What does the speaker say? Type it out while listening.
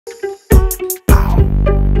What's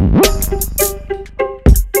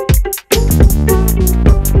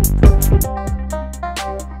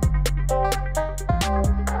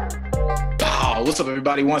up,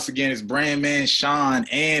 everybody? Once again, it's BrandMan Sean,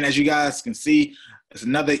 and as you guys can see, it's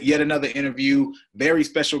yet another interview. Very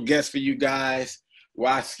special guest for you guys,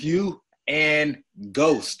 Wasiu and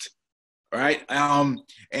Ghost. Right?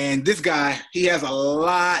 And this guy, he has a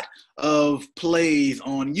lot of plays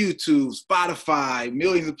on YouTube, Spotify,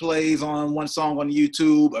 millions of plays on one song on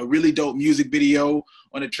YouTube, a really dope music video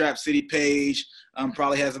on the Trap City page.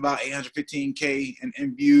 Probably has about 815K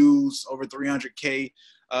in views, over 300K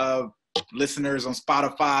listeners on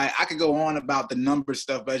Spotify. I could go on about the number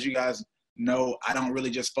stuff, but as you guys know, I don't really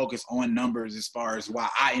just focus on numbers as far as why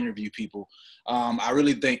I interview people. I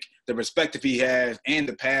really think the perspective he has and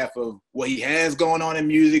the path of what he has going on in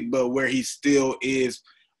music, but where he still is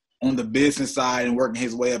on the business side and working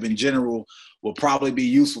his way up in general will probably be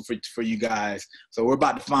useful for you guys. So we're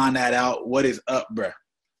about to find that out. What is up, bruh?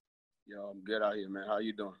 Yo, I'm good out here, man. How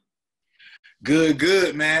you doing?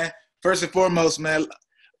 Good, man. First and foremost, man,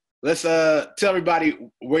 let's tell everybody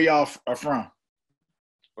where y'all are from.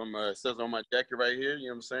 From it says on my jacket right here, you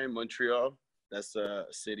know what I'm saying? Montreal. That's a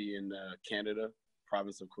city in Canada,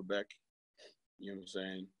 province of Quebec. You know what I'm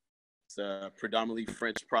saying? It's a predominantly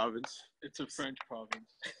French province. It's a French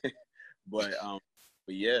province. but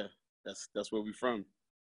yeah, that's where we from.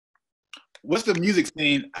 What's the music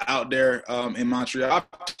scene out there in Montreal? I've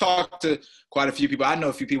talked to quite a few people. I know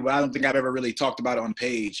a few people, but I don't think I've ever really talked about it on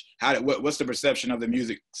page. What's the perception of the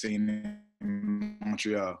music scene in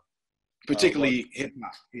Montreal, particularly hip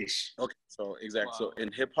hop ish? Okay, so exactly. Wow. So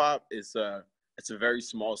in hip hop, it's a very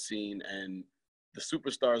small scene, and the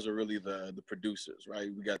superstars are really the producers,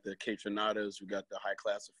 right? We got the K-Trinadas, we got the High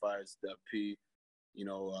Classifiers, the P. You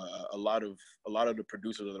know, a lot of the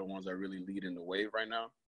producers are the ones that are really leading the wave right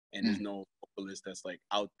now. And there's no vocalist that's like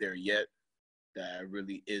out there yet that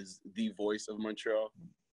really is the voice of Montreal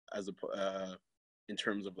as in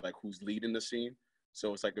terms of like who's leading the scene.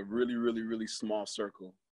 So it's like a really, really, really small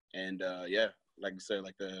circle. And yeah, like you said,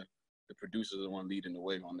 like the producers are the one leading the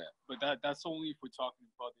wave on that. But that's only if we're talking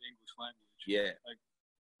about the English language. Yeah. Like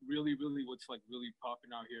really, really what's like really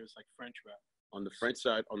popping out here is like French rap. On the French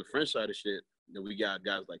side of shit, you know, we got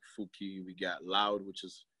guys like Fouki, we got Loud, which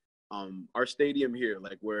is our stadium here,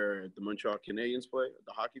 like where the Montreal Canadiens play,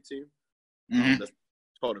 the hockey team, that's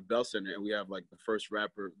called a Bell Center, and we have like the first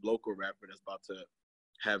local rapper that's about to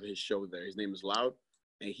have his show there. His name is Loud,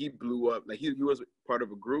 and he blew up. Like he was part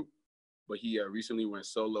of a group, but he recently went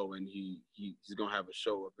solo, and he's gonna have a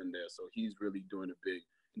show up in there. So he's really doing it big,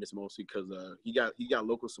 and it's mostly because he got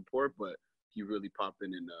local support, but he really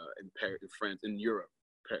popping in Paris, in France, in Europe,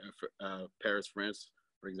 Paris, France,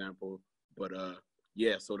 for example, but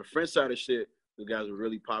yeah, so the French side of shit, the guys are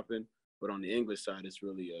really popping, but on the English side, it's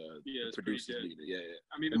really it's producers leader. Yeah.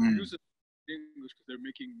 I mean, the producers English because they're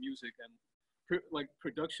making music, and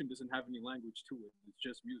production doesn't have any language to it. It's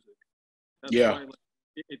just music. That's why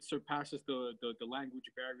it surpasses the language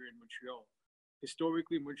barrier in Montreal.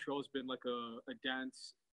 Historically, Montreal has been like a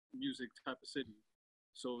dance music type of city,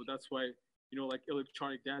 so that's why, you know, like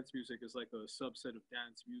electronic dance music is like a subset of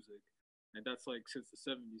dance music, and that's like since the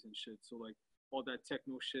 70s and shit. So like all that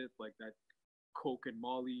techno shit, like that Coke and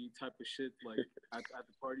Molly type of shit, like at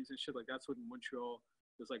the parties and shit, like that's what Montreal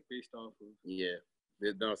is like based off of. Yeah,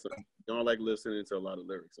 they don't like listening to a lot of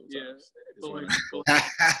lyrics sometimes. Yeah, but like,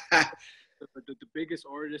 the biggest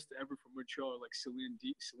artists ever from Montreal are like Celine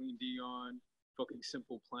Dion, fucking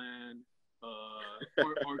Simple Plan,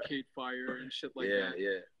 Arcade Fire and shit like that.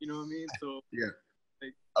 Yeah. You know what I mean? So yeah.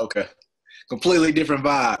 Like, okay. Completely different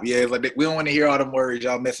vibe. Yeah, it's like we don't want to hear all them words.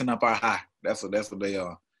 Y'all messing up our high. That's what they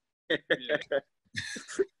are. Yeah.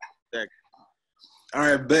 All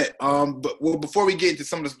right, but before we get into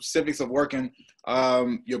some of the specifics of working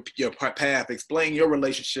your path, explain your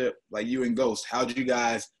relationship, like you and Ghost. How did you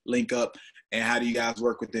guys link up, and how do you guys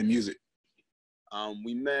work within music?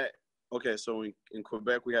 We met. Okay, so in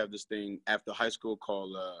Quebec we have this thing after high school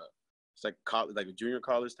called it's like college, like a junior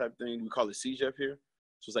college type thing. We call it CJEP here.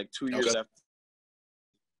 So it's like 2 years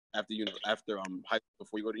after high school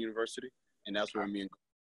before you go to university, and that's where me and.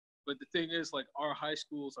 But the thing is, like, our high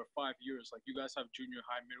schools are 5 years. Like, you guys have junior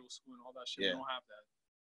high, middle school, and all that shit. Yeah. We don't have that.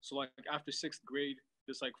 So like after 6th grade,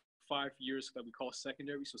 there's like 5 years that we call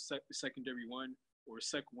secondary. So secondary 1 or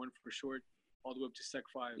Sec 1 for short, all the way up to Sec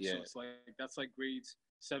 5. Yeah. So it's like that's like grades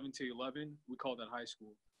 7 to 11. We call that high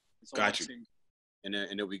school. Got you. And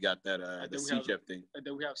then we got that the CJEP thing. And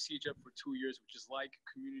then we have CJEP for 2 years, which is like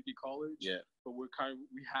community college. Yeah. But we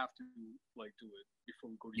have to like do it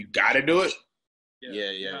before we go to. You gotta do it.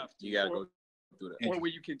 Yeah. You gotta go. do that. Or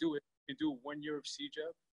what you can do is you can do 1 year of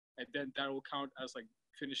CJEP, and then that will count as like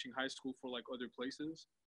finishing high school for like other places,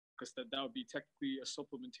 because that would be technically a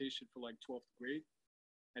supplementation for like 12th grade,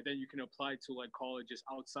 and then you can apply to like colleges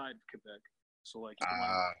outside of Quebec. So like you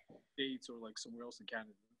can States or like somewhere else in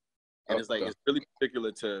Canada. And it's like it's really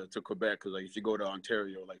particular to Quebec, because like if you go to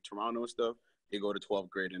Ontario, like Toronto and stuff, they go to 12th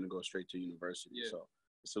grade and then go straight to university. Yeah. So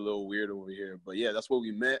it's a little weird over here, but yeah, that's where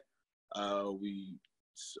we met. We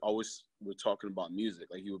always were talking about music.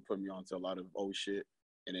 Like he would put me on to a lot of old shit,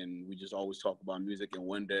 and then we just always talk about music. And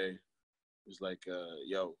one day it was like,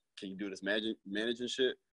 yo, can you do this managing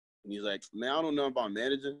shit? And he's like, man, I don't know about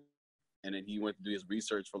managing. And then he went to do his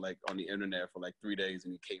research for like on the internet for like 3 days,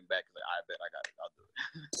 and he came back and like, I bet I got it. I'll do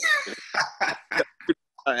it.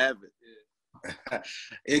 I have it. Yeah.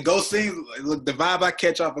 It goes seem look, the vibe I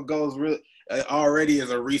catch off of Go's really already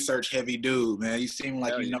is a research heavy dude, man. You seem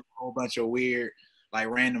like you know a whole bunch of weird, like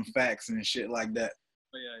random facts and shit like that.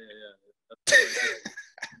 Oh, yeah.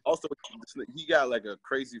 Also, he got like a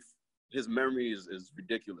crazy. His memory is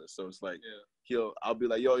ridiculous. So it's like I'll be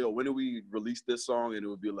like, yo, when did we release this song? And it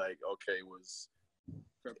would be like, okay, it was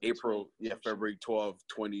February 12th,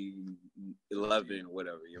 2011 or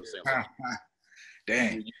whatever. You know what I'm saying? Like,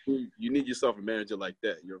 dang. You need yourself a manager like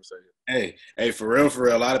that. You know what I'm saying? Hey, for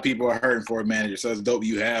real. A lot of people are hurting for a manager, so it's dope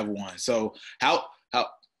you have one. So how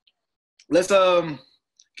let's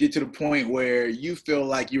get to the point where you feel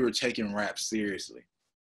like you were taking rap seriously.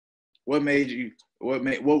 What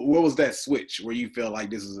was that switch where you felt like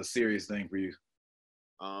this is a serious thing for you?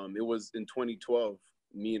 It was in 2012.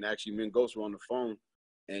 Me and Ghost were on the phone,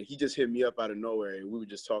 and he just hit me up out of nowhere, and we would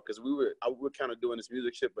just talk, because we were kind of doing this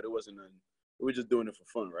music shit, but we were just doing it for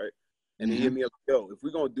fun, right? And he hit me up, yo, if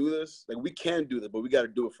we're gonna do this, like we can do this, but we got to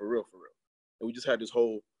do it for real. And we just had this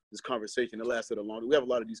conversation. It lasted a long. We have a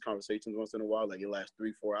lot of these conversations once in a while, like it lasts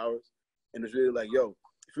 3-4 hours, and it's really like, yo,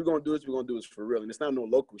 if we're gonna do this, we're gonna do this for real, and it's not no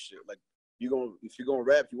local shit. Like if you're gonna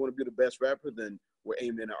rap, if you want to be the best rapper, then we're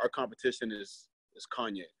aiming. Our competition is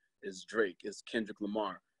Kanye, is Drake, is Kendrick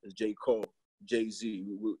Lamar, is J. Cole, Jay-Z.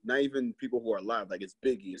 Not even people who are alive. Like it's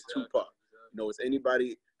Biggie, it's Tupac. You know, it's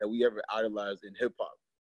anybody that we ever idolized in hip hop.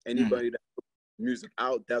 Anybody that put music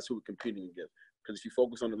out, that's who we're competing against. Because if you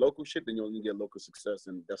focus on the local shit, then you'll only get local success,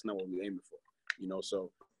 and that's not what we're aiming for. You know,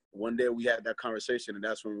 so one day we had that conversation, and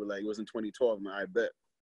that's when we're like, it was in 2012, man, I bet.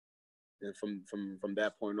 And from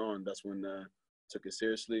that point on, that's when took it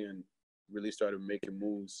seriously and really started making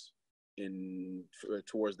moves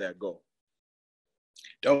towards that goal.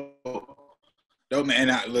 Dope,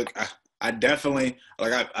 man. I definitely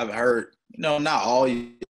I've heard, not all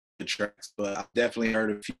your tracks, but I definitely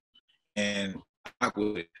heard a few, and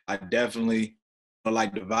I definitely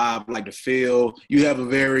like the vibe, like the feel. You have a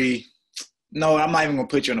very no, I'm not even gonna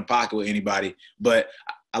put you in a pocket with anybody, but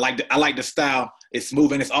I like the style. It's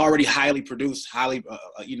moving. It's already highly produced, highly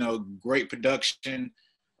great production.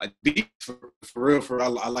 Like for real.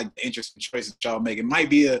 I like the interesting choices y'all make. It might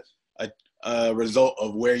be a result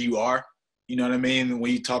of where you are. You know what I mean?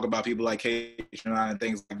 When you talk about people like K Tronada and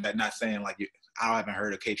things like that, not saying like I haven't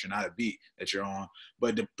heard a K Tronada beat that you're on,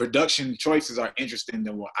 but the production choices are interesting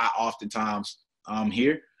than what I oftentimes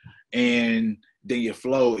hear. And then your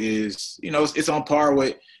flow is, it's on par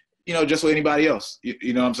with, just with anybody else.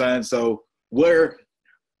 You know what I'm saying? So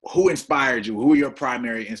who inspired you? Who were your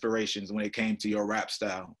primary inspirations when it came to your rap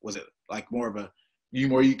style? Was it like more of a, do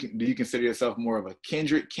you consider yourself more of a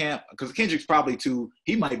Kendrick camp? Because Kendrick's probably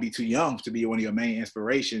he might be too young to be one of your main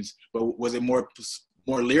inspirations, but was it more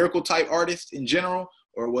lyrical type artist in general,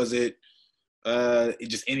 or was it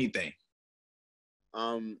just anything?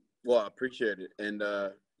 Well, I appreciate it. And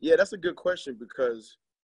yeah, that's a good question, because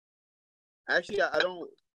actually I don't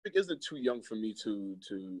think it's too young for me to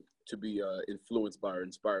be influenced by or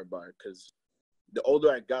inspired by it, because the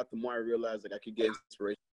older I got, the more I realized like I could get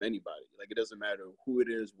inspiration from anybody. Like it doesn't matter who it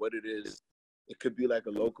is, what it is. It could be like a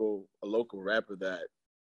local rapper that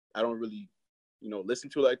I don't really, listen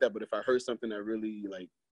to like that. But if I heard something that really like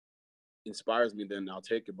inspires me, then I'll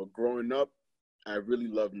take it. But growing up, I really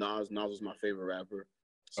loved Nas. Nas was my favorite rapper.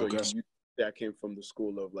 So that came from the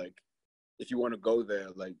school of like, if you want to go there,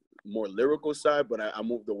 like more lyrical side, but I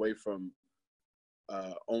moved away from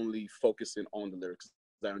only focusing on the lyrics.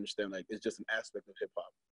 I understand like it's just an aspect of hip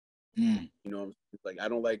hop. Like I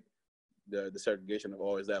don't like the segregation of,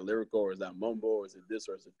 oh, is that lyrical or is that mumble or is it this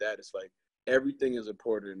or is it that? It's like everything is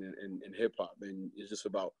important in hip hop, and it's just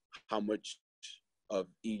about how much of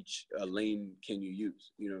each lane can you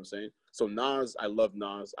use. You know what I'm saying? So Nas, I love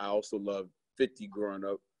Nas. I also love 50 growing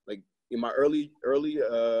up. Like in my early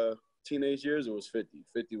teenage years, it was 50.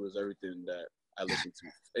 50 was everything that I listened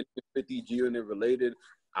to. And 50 G-Unit related,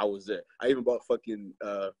 I was there. I even bought fucking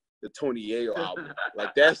the Tony Yayo album.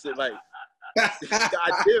 Like that shit, like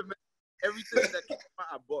I did, man. Everything that came out,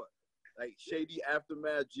 I bought. Like Shady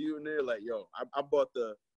Aftermath, G in there. Like, yo, I bought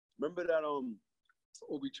remember that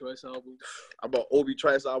Obi Trice album. I bought Obi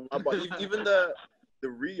Trice album. I bought even the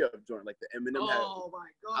re-up joint, like the Eminem had. Oh my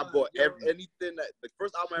god! I bought anything that the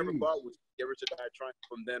first album I ever bought was Get Rich or Die Trying.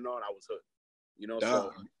 From then on, I was hooked. You know,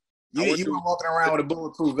 so you weren't walking around with a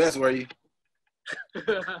bulletproof vest, were you?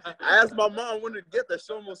 I asked my mom when to get that.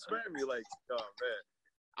 She almost smacked me. Like, oh man.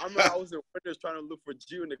 I remember I was in Winners trying to look for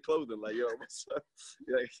G in the clothing. Like, yo, what's up?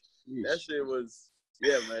 Like, that shit was,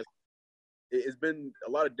 yeah, man. It's been a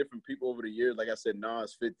lot of different people over the years. Like I said,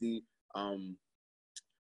 Nas, 50,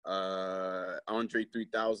 Andre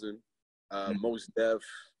 3000, Mos Def,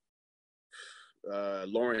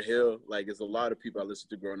 Lauryn Hill. Like, there's a lot of people I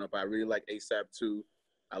listened to growing up. I really like ASAP too.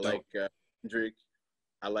 I like Kendrick.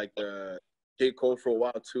 I like J. Cole for a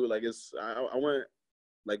while too. Like, I went,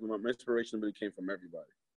 like, my inspiration really came from everybody.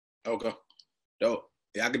 Okay. Dope.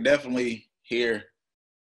 Yeah, I could definitely hear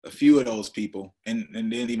a few of those people, and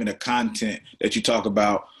then even the content that you talk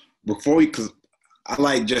about before because I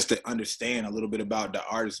like just to understand a little bit about the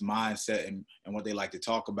artist's mindset and what they like to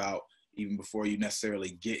talk about even before you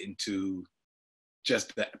necessarily get into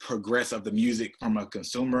just the progress of the music from a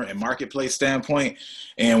consumer and marketplace standpoint.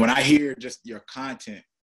 And when I hear just your content,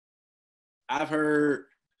 I've heard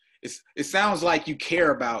it sounds like you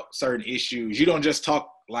care about certain issues. You don't just talk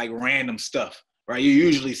like random stuff, right? You're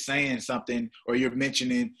usually saying something or you're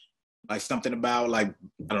mentioning like something about like,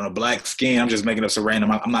 I don't know, black skin. I'm just making up some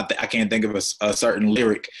random. I can't think of a certain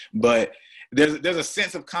lyric, but there's a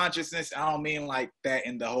sense of consciousness. I don't mean like that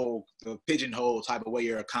in the pigeonhole type of way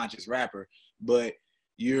you're a conscious rapper, but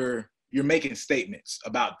you're making statements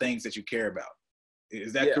about things that you care about.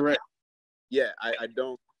 Is that correct? Yeah, I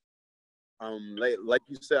don't. Like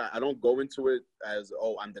you said, I don't go into it as,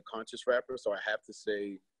 oh, I'm the conscious rapper, so I have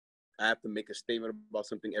to make a statement about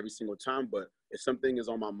something every single time. But if something is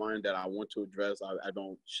on my mind that I want to address, I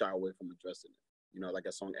don't shy away from addressing it. You know, like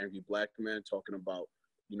a song Angry Black Man talking about,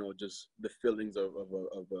 you know, just the feelings of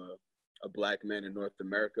a black man in North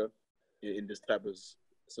America in this type of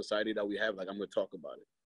society that we have. Like, I'm going to talk about it.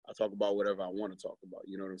 I'll talk about whatever I want to talk about.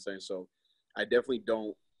 You know what I'm saying? So I definitely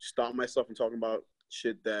don't stop myself from talking about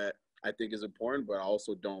shit that I think is important, but I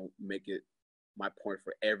also don't make it my point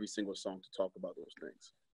for every single song to talk about those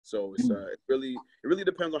things. So it really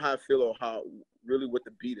depends on how I feel or what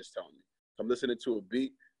the beat is telling me. If I'm listening to a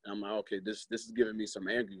beat and I'm like, okay, this is giving me some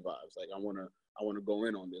angry vibes. Like, I wanna go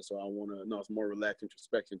in on this, or it's more relaxed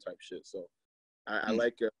introspection type shit. So I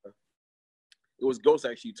like it was Ghost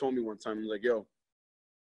actually told me one time, he was like, yo,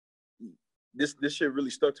 this shit really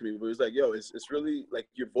stuck to me. But it was like, yo, it's really like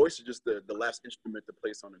your voice is just the last instrument to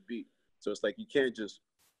place on a beat. So it's like you can't just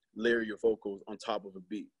layer your vocals on top of a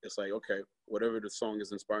beat. It's like, okay, whatever the song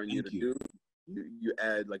is inspiring you to do, you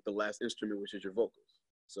add like the last instrument, which is your vocals.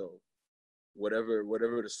 So whatever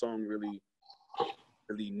the song really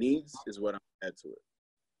needs is what I'm add to it.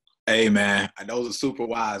 Hey man, those are super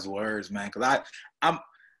wise words, man. Cause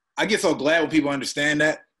I get so glad when people understand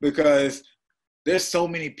that, because there's so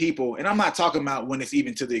many people, and I'm not talking about when it's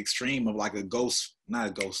even to the extreme of like a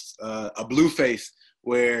Blueface,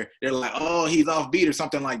 where they're like, oh, he's off beat or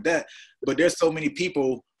something like that. But there's so many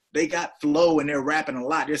people, they got flow and they're rapping a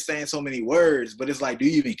lot. They're saying so many words, but it's like, do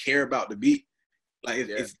you even care about the beat? Like,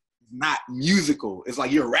 it's not musical. It's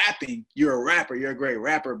like you're rapping, you're a rapper, you're a great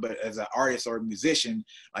rapper, but as an artist or a musician,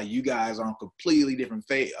 like, you guys are on completely different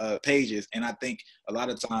pages. And I think a lot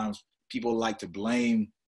of times people like to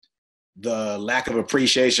blame the lack of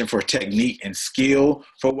appreciation for technique and skill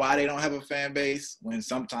for why they don't have a fan base, when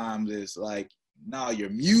sometimes it's like, no, your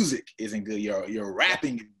music isn't good. Your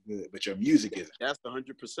rapping is good, but your music isn't. That's 100%.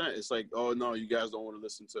 It's like, oh no, you guys don't want to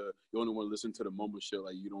listen to. You only want to listen to the mumble shit.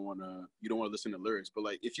 Like, you don't want to listen to lyrics. But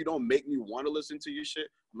like, if you don't make me want to listen to your shit,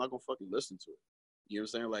 I'm not gonna fucking listen to it. You know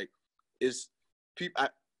what I'm saying? Like, it's people.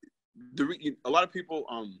 A lot of people.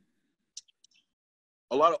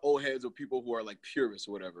 A lot of old heads or people who are like purists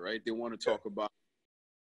or whatever, right? They want to talk about,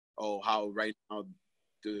 oh, how right now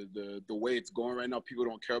the way it's going right now, people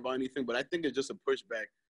don't care about anything. But I think it's just a pushback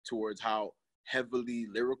towards how heavily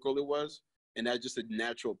lyrical it was, and that's just a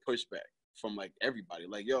natural pushback from like everybody.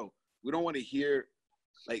 Like, yo, we don't want to hear,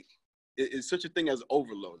 like, it's such a thing as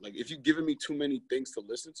overload. Like, if you're giving me too many things to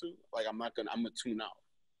listen to, like, I'm gonna tune out.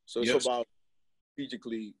 So it's about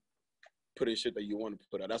strategically putting shit that you want to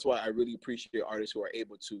put out. That's why I really appreciate artists who are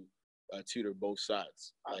able to tutor both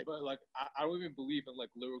sides. But like, I don't even believe in like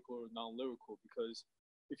lyrical or non-lyrical, because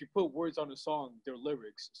if you put words on a song, they're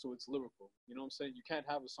lyrics, so it's lyrical. You know what I'm saying? You can't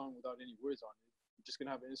have a song without any words on it. just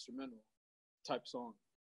gonna have an instrumental type song.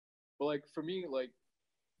 But like for me, like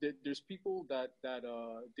there's people that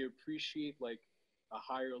they appreciate like a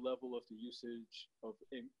higher level of the usage of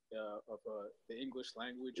the English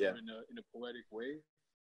language, or in a poetic way,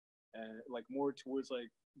 and like more towards like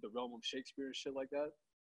the realm of Shakespeare and shit like that.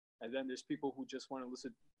 And then there's people who just want to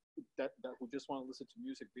listen who just want to listen to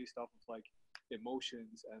music based off of like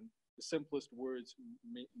emotions, and the simplest words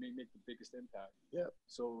may make the biggest impact. Yeah.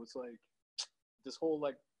 So it's like this whole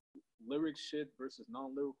like lyric shit versus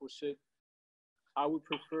non-lyrical shit. I would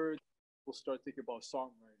prefer people start thinking about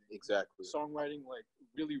songwriting. Exactly. Songwriting, like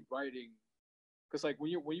really writing, because like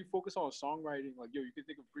when you focus on songwriting, like yo, you can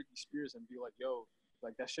think of Britney Spears and be like, yo,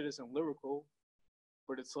 like that shit isn't lyrical,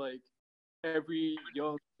 but it's like every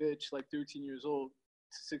young bitch like 13 years old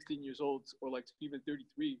to 16 years old, or like even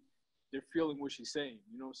 33, they're feeling what she's saying.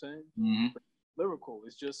 You know what I'm saying? Mm-hmm. But lyrical,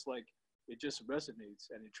 it's just like it just resonates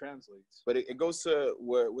and it translates. But it goes to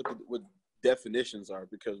what definitions are,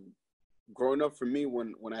 because growing up for me,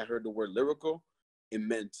 when I heard the word lyrical, it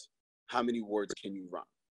meant how many words can you rhyme.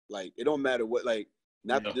 Like it don't matter what, like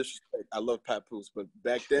not the disrespect. I love Papoose, but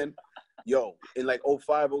back then, yo, in like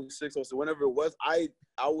 05, 06, 07, whenever it was, I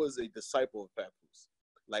was a disciple of Papoose.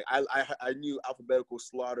 Like I knew alphabetical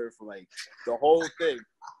slaughter from like the whole thing,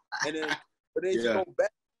 and then you go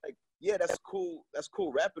back, like yeah, that's cool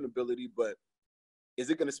rapping ability, but is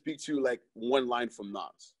it gonna speak to you like one line from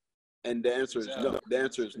Nas? And the answer is no. The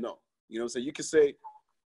answer is no. You know what I'm saying? You can say,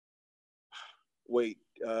 wait,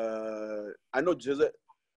 I know Jizza,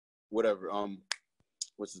 whatever.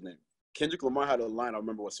 What's his name? Kendrick Lamar had a line. I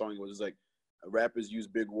remember what song it was. It's like, rappers use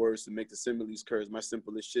big words to make the similes curves. My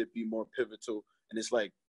simplest shit be more pivotal. And it's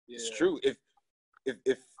like, it's true. If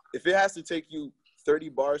it has to take you 30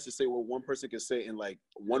 bars to say what one person can say in like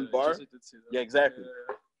one bar, exactly.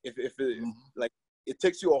 If it like it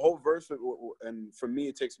takes you a whole verse, and for me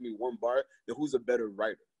it takes me one bar, then who's a better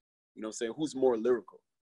writer? You know what I'm saying? Who's more lyrical?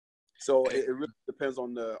 So it really depends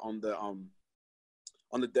on the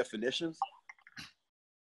definitions.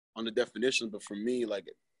 On the definition, but for me, like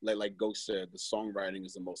Ghost said, the songwriting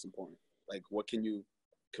is the most important. Like, what can you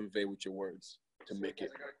convey with your words to make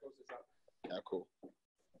it? Yeah, cool.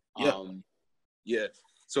 Yeah.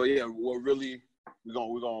 So yeah, we're gonna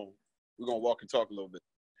walk and talk a little bit.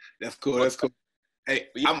 That's cool. That's cool. Hey,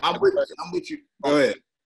 I'm with you. Go ahead.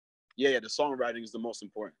 Yeah, the songwriting is the most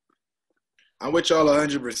important. I'm with y'all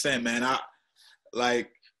 100%, man.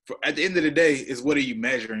 At the end of the day, is what are you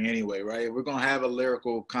measuring anyway, right? We're gonna have a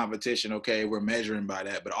lyrical competition, okay? We're measuring by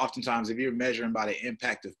that, but oftentimes, if you're measuring by the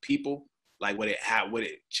impact of people, like what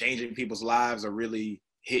it changing people's lives or really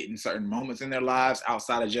hitting certain moments in their lives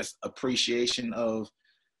outside of just appreciation of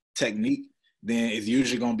technique, then it's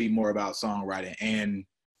usually gonna be more about songwriting. And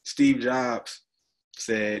Steve Jobs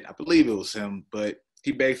said, I believe it was him, but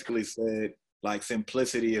he basically said, like,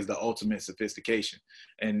 simplicity is the ultimate sophistication.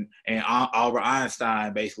 And Albert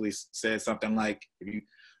Einstein basically said something like, if you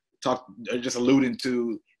talk, just alluding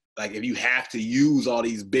to, like, if you have to use all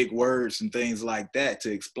these big words and things like that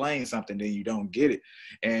to explain something, then you don't get it.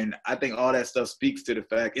 And I think all that stuff speaks to the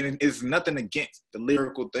fact, and it's nothing against the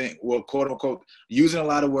lyrical thing, well, quote unquote, using a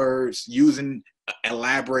lot of words, using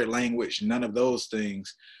elaborate language, none of those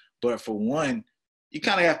things. But for one, you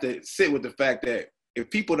kind of have to sit with the fact that if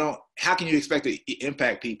people don't, how can you expect to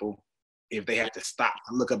impact people if they have to stop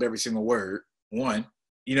and look up every single word? One,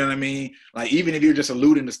 you know what I mean? Like, even if you're just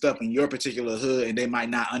alluding to stuff in your particular hood and they might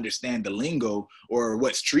not understand the lingo or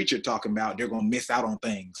what street you're talking about, they're going to miss out on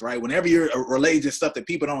things, right? Whenever you're related to stuff that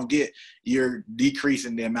people don't get, you're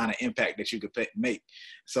decreasing the amount of impact that you could make.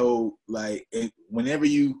 So, like, whenever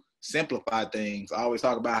you simplify things, I always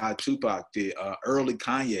talk about how Tupac did, early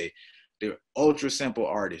Kanye. They're ultra simple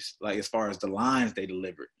artists, like as far as the lines they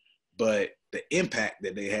delivered, but the impact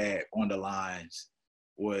that they had on the lines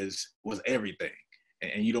was everything.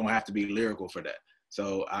 And you don't have to be lyrical for that.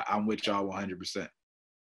 So I'm with y'all 100%.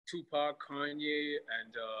 Tupac, Kanye,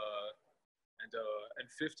 and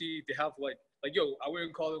 50, they have like yo, I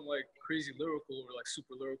wouldn't call them like crazy lyrical or like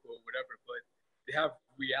super lyrical or whatever, but they have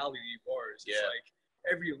reality bars. Yeah. It's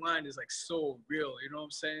like every line is like so real. You know what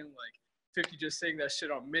I'm saying? Like 50 just saying that shit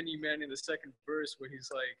on Many Men in the second verse where he's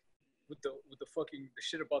like with the fucking the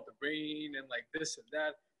shit about the rain and like this and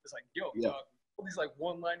that. It's like, yo, dog, all these like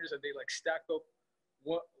one-liners that they like stack up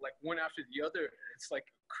one after the other. It's like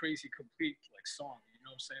a crazy complete like song. You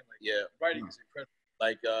know what I'm saying? Like, writing is incredible.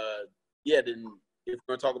 Like then if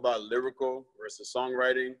we're gonna talk about lyrical versus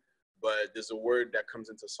songwriting, but there's a word that comes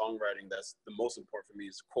into songwriting that's the most important for me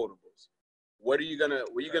is quotables. What are you gonna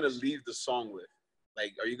leave the song with?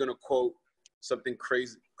 Like, are you gonna quote something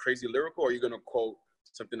crazy lyrical, or are you gonna quote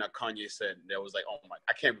something that Kanye said that was like, oh my,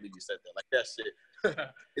 I can't believe you said that. Like that shit.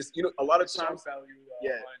 It's, you know, a lot of times,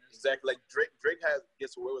 yeah, exactly. Like Drake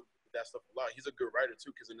gets away with that stuff a lot. He's a good writer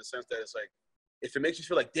too, because in the sense that it's like, if it makes you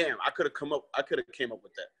feel like, damn, I could have came up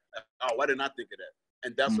with that. Oh, why didn't I think of that?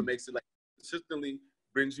 And that's what makes it like consistently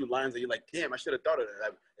brings you lines that you're like, damn, I should have thought of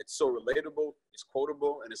that. It's so relatable, it's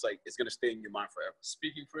quotable, and it's like it's gonna stay in your mind forever.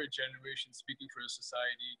 Speaking for a generation, speaking for a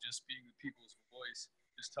society, just being the people's voice,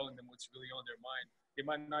 just telling them what's really on their mind. They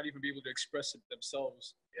might not even be able to express it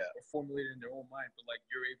themselves or formulate it in their own mind, but like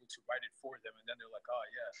you're able to write it for them, and then they're like, oh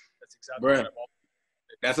yeah, that's exactly what I'm all.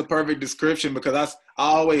 That's a perfect description, because I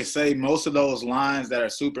always say most of those lines that are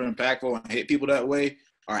super impactful and hit people that way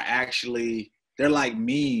are actually, they're like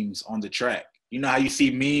memes on the track. You know how you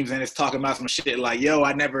see memes and it's talking about some shit like, yo,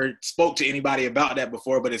 I never spoke to anybody about that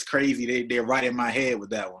before, but it's crazy. They're right in my head with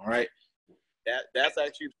that one, right? That's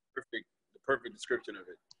actually the perfect description of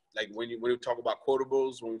it. Like when we talk about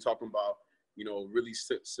quotables, when we're talking about, you know, really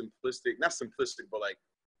simplistic, not simplistic, but like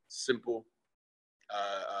simple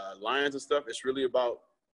lines and stuff, it's really about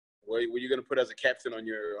what you're gonna put as a caption on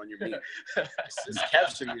your meme. it's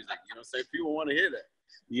caption music, you know what I'm saying? People want to hear that.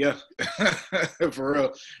 Yeah, for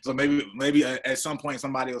real. So maybe at some point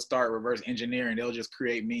somebody will start reverse engineering. They'll just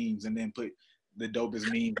create memes and then put the dopest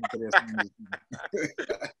memes into their songs.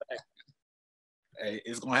 Hey,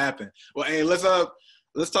 it's gonna happen. Well, hey, let's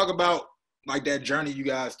talk about like that journey you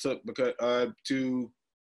guys took, because to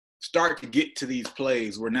start to get to these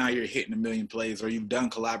plays where now you're hitting 1 million plays, or you've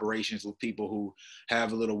done collaborations with people who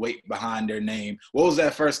have a little weight behind their name. What was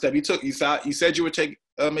that first step you took? You said you would take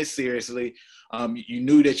it seriously. You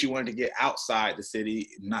knew that you wanted to get outside the city,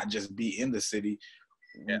 not just be in the city.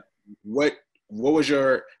 Yeah. What was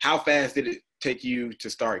how fast did it take you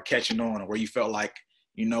to start catching on, where you felt like,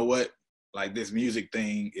 you know what, like this music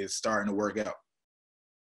thing is starting to work out?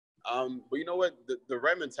 But you know what? The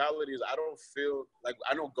right mentality is, I don't feel like,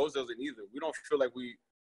 I know Ghost doesn't either. We don't feel like we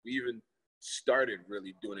even started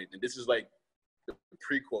really doing anything. This is like the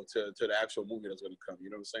prequel to the actual movie that's going to come.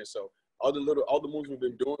 You know what I'm saying? So all the moves we've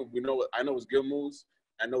been doing, I know it's good moves.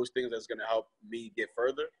 I know it's things that's going to help me get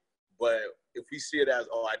further. But if we see it as,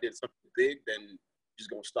 oh, I did something big, then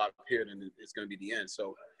just going to stop here, then it's going to be the end.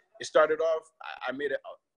 So it started off, I made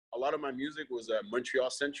a lot of my music was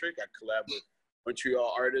Montreal centric. I collabed with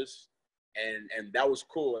Montreal artists, and that was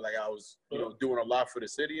cool. Like I was, you know, doing a lot for the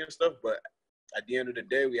city and stuff. But at the end of the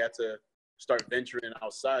day, we had to start venturing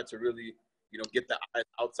outside to really, you know, get the eyes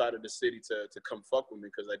outside of the city to come fuck with me.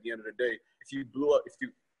 Because at the end of the day, if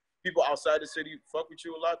people outside the city fuck with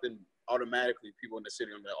you a lot, then automatically people in the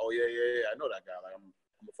city are like, oh yeah, I know that guy. Like I'm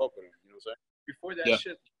gonna fuck with him. You know what I'm saying? Before that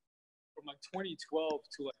shit, from like 2012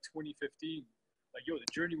 to like 2015. Like, yo,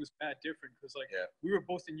 the journey was bad different, because like we were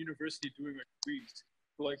both in university doing our degrees.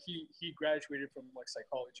 But like he graduated from like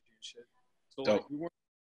psychology and shit. So like we weren't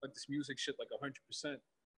like this music shit like 100%.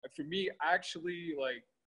 Like for me, actually, like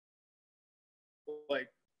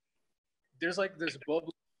there's like this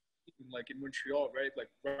bubble like in Montreal, right?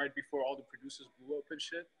 Like right before all the producers blew up and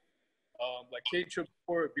shit. Like K-Trip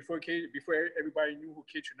before everybody knew who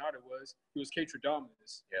K-Tronada was, he was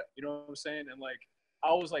K-Trodominus. Yeah. You know what I'm saying? And like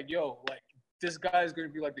I was like, yo, like this guy is going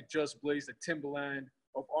to be like the Just Blaze, the Timbaland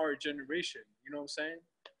of our generation. You know what I'm saying?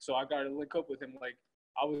 So I got to link up with him. Like,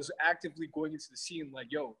 I was actively going into the scene like,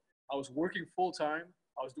 yo, I was working full-time.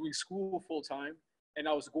 I was doing school full-time. And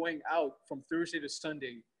I was going out from Thursday to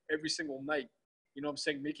Sunday every single night. You know what I'm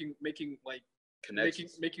saying? Making like,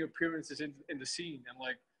 making appearances in the scene. And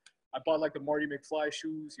like, I bought like the Marty McFly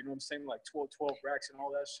shoes. You know what I'm saying? Like 12 racks and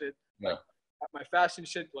all that shit. Yeah. Like, my fashion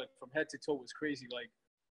shit, like from head to toe, was crazy. Like,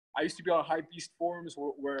 I used to be on HYPEBEAST forums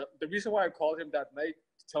where the reason why I called him that night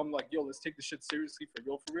to tell him like, yo, let's take this shit seriously for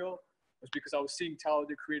real, was because I was seeing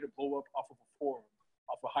talented creator blow up off of a forum,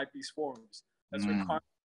 off of HYPEBEAST forums. That's where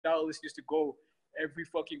stylists used to go every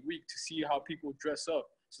fucking week to see how people dress up,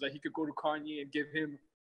 so that he could go to Kanye and give him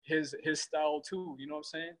his style too. You know what I'm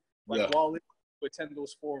saying? Like Wale would attend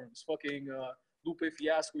those forums. Fucking Lupe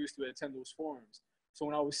Fiasco used to attend those forums. So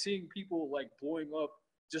when I was seeing people like blowing up,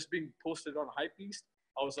 just being posted on HYPEBEAST,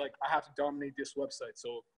 I was like, I have to dominate this website.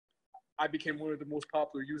 So I became one of the most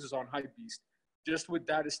popular users on HYPEBEAST. Just with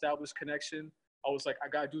that established connection, I was like, I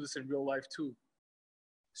gotta do this in real life too.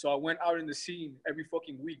 So I went out in the scene every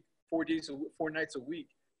fucking week, 4 nights a week,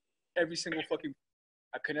 every single fucking.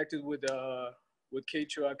 I connected with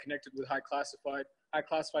K-Tro. I connected with High Classified. High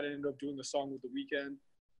Classified ended up doing the song with The Weeknd.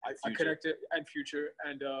 I connected, and Future,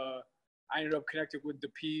 and I ended up connecting with the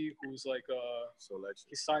P, who's like Selection.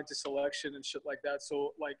 He signed to Selection and shit like that.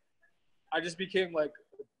 So like, I just became like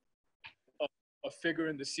a figure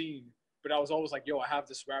in the scene. But I was always like, yo, I have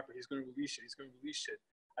this rapper. He's going to release shit. He's going to release shit.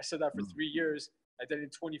 I said that for 3 years. And then in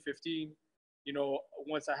 2015, you know,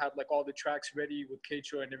 once I had like all the tracks ready with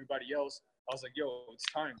Keitra and everybody else, I was like, yo, it's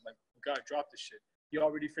time. Like, we got to drop this shit. He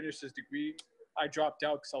already finished his degree. I dropped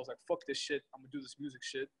out because I was like, fuck this shit. I'm going to do this music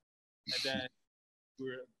shit. And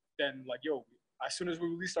then like, yo, as soon as we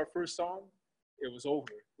released our first song, it was over.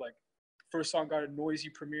 Like, first song got a noisy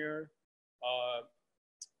premiere.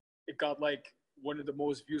 It got like one of the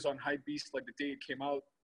most views on HYPEBEAST like the day it came out,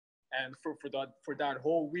 and for that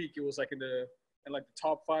whole week it was like in the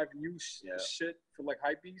top 5 news shit for like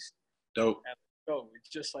HYPEBEAST. Dope. And yo, it's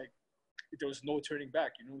just like there was no turning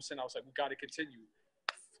back. You know what I'm saying? I was like, we got to continue.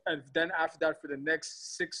 And then after that, for the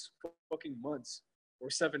next 6 fucking months or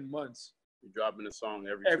 7 months, you're dropping a song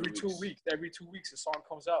every 2 weeks. Every 2 weeks, a song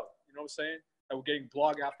comes out. You know what I'm saying? And we're getting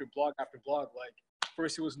blog after blog after blog. Like,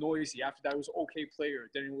 first it was Noisy. After that, it was OK Player.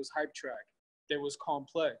 Then it was Hype Track. Then it was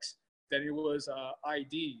Complex. Then it was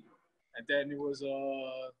ID. And then it was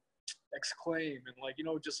Exclaim. And, like, you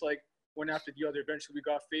know, just, like, one after the other. Eventually, we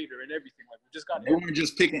got Fader and everything. Like, we just got They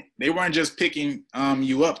weren't just picking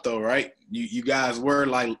you up, though, right? You guys were,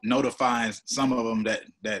 like, notifying some of them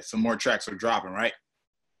that some more tracks were dropping, right?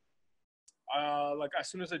 Like, as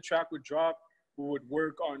soon as a track would drop, we would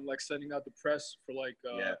work on like sending out the press for like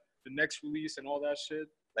the next release and all that shit.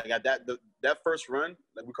 Like at that first run,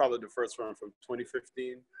 like we call it the first run from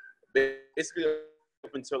 2015, basically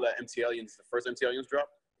up until that the first MT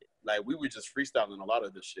dropped. Like we were just freestyling a lot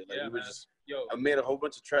of this shit. Like we were just, I made a whole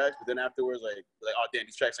bunch of tracks, but then afterwards, like oh damn,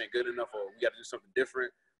 these tracks ain't good enough, or we got to do something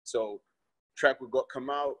different. So track would come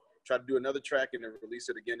out, try to do another track, and then release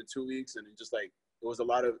it again in 2 weeks, and it just like. It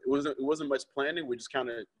wasn't much planning. We just kind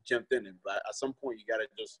of jumped in, but at some point you gotta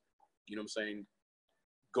just, you know what I'm saying,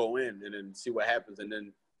 go in and then see what happens, and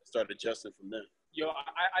then start adjusting from there. Yo,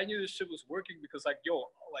 I knew this shit was working because like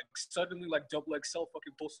suddenly like Double XL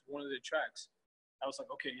fucking posted one of their tracks. I was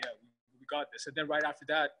like, okay, yeah, we got this. And then right after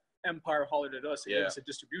that, Empire hollered at us and gave us a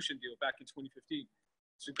distribution deal back in 2015.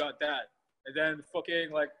 So we got that, and then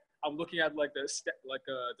fucking like. I'm looking at like the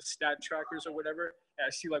stat trackers or whatever, and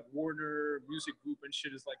I see like Warner Music Group and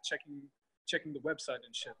shit is like checking the website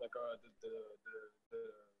and shit, like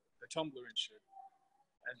the Tumblr and shit.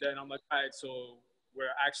 And then I'm like, all right, so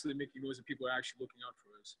we're actually making noise and people are actually looking out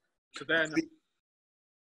for us. So then,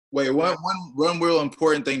 wait, one real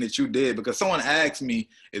important thing that you did, because someone asked me,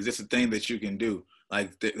 is this a thing that you can do?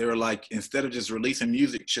 Like they were like, instead of just releasing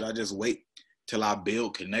music, should I just wait till I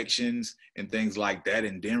build connections and things like that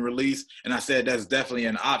and then release? And I said that's definitely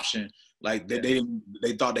an option. Like they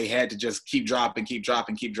thought they had to just keep dropping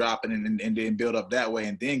and then build up that way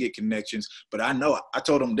and then get connections. But I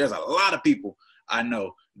told them there's a lot of people I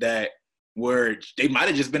know that they might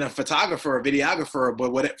have just been a photographer or videographer,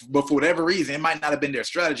 but for whatever reason, it might not have been their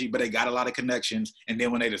strategy, but they got a lot of connections. And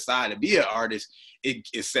then when they decide to be an artist,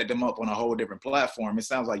 it set them up on a whole different platform. It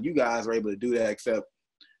sounds like you guys are able to do that, except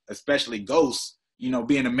especially Ghost, you know,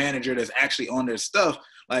 being a manager that's actually on their stuff,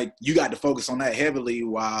 like you got to focus on that heavily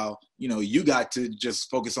while, you know, you got to just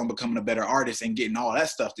focus on becoming a better artist and getting all that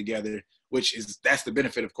stuff together, that's the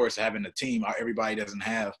benefit, of course, of having a team. Everybody doesn't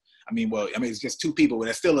have, it's just 2 people, but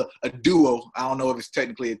it's still a duo. I don't know if it's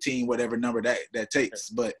technically a team, whatever number that takes,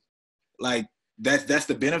 but like that's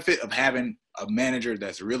the benefit of having a manager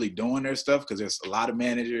that's really doing their stuff, because there's a lot of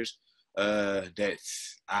managers they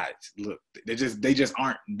just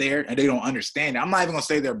aren't there and they don't understand it. I'm not even gonna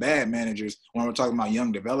say they're bad managers when we're talking about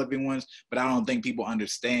young developing ones, but I don't think people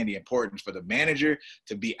understand the importance for the manager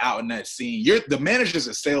to be out in that scene. The manager's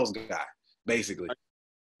a sales guy, basically.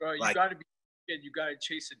 Bro, you gotta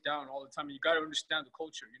chase it down all the time. You gotta understand the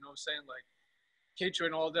culture, you know what I'm saying? Like Keitra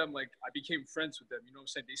and all of them, like I became friends with them, you know what I'm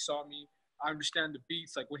saying? They saw me, I understand the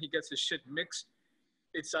beats, like when he gets his shit mixed,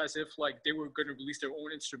 it's as if like they were going to release their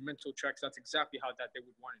own instrumental tracks. That's exactly how that they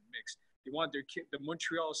would want it mixed. They want the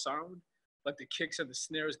Montreal sound, like the kicks and the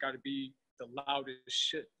snares got to be the loudest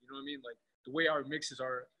shit. You know what I mean? Like the way our mixes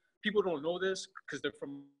are, people don't know this because they're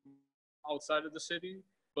from outside of the city,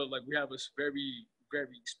 but like we have a very,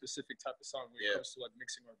 very specific type of sound when it comes to like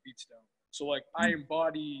mixing our beats down. So like I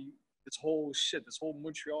embody this whole shit, this whole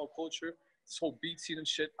Montreal culture, this whole beat scene and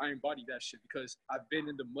shit. I embody that shit because I've been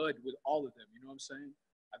in the mud with all of them. You know what I'm saying?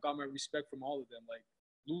 I got my respect from all of them. Like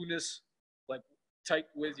Lunas, like tight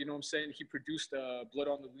with, you know what I'm saying? He produced Blood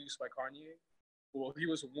on the Leaves by Kanye. Well, he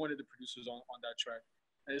was one of the producers on that track.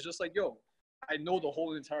 And it's just like, yo, I know the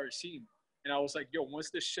whole entire scene. And I was like, yo, once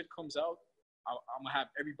this shit comes out, I'm going to have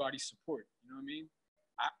everybody's support. You know what I mean?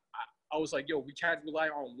 I was like, yo, we can't rely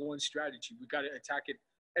on one strategy. We got to attack it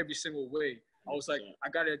every single way. I was like, I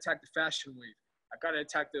got to attack the fashion wave. I gotta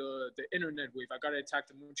attack the internet wave. I gotta attack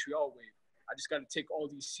the Montreal wave. I just gotta take all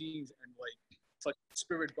these scenes and like it's like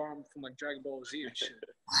spirit bomb from like Dragon Ball Z and shit.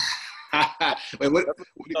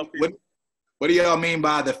 Wait, what do y'all mean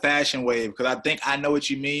by the fashion wave? Because I think I know what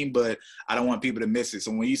you mean, but I don't want people to miss it.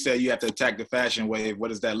 So when you say you have to attack the fashion wave, what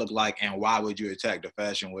does that look like, and why would you attack the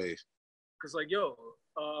fashion wave? Because like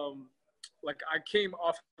like I came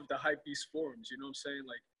off of the HYPEBEAST forums, you know what I'm saying?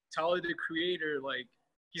 Like Tyler the Creator, like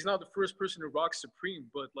he's not the first person to rock Supreme,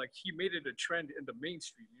 but like he made it a trend in the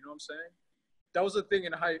mainstream, you know what I'm saying? That was the thing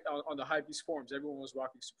on the HYPEBEAST forums, everyone was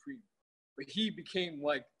rocking Supreme. But he became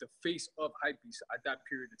like the face of HYPEBEAST at that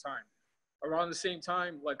period of time. Around the same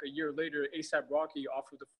time, like a year later, A$AP Rocky off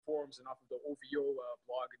of the forums and off of the OVO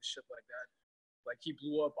blog and shit like that, like he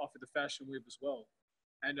blew up off of the fashion wave as well.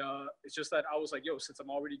 And it's just that I was like, yo, since I'm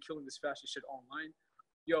already killing this fashion shit online,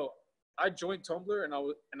 yo, I joined Tumblr and I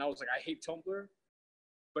was like, I hate Tumblr,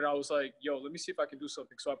 but I was like, yo, let me see if I can do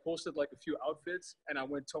something. So I posted like a few outfits and I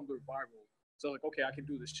went Tumblr viral. So like, okay, I can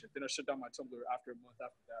do this shit. Then I shut down my Tumblr after a month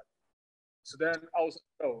after that. So then I was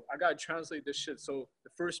like, oh, I gotta translate this shit. So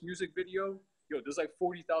the first music video, yo, there's like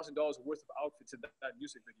 $40,000 worth of outfits in that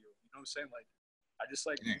music video. You know what I'm saying? Like, I just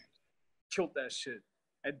like killed that shit.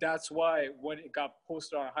 And that's why when it got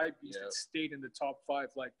posted on HYPEBEAST, it stayed in the top 5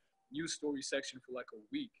 like news story section for like a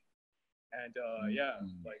week. And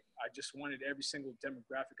like I just wanted every single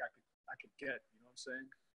demographic I could get. You know what I'm saying?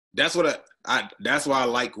 That's what that's why I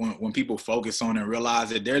like when people focus on and realize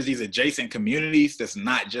that there's these adjacent communities that's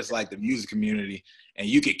not just like the music community, and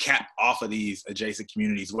you could cap off of these adjacent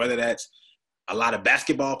communities, whether that's a lot of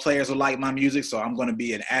basketball players will like my music, so I'm going to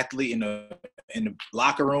be an athlete in the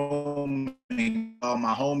locker room and all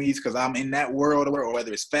my homies because I'm in that world, or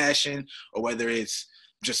whether it's fashion or whether it's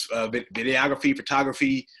just videography,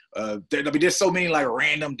 photography. There's so many like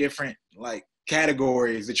random different like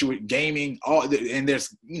categories that you would gaming and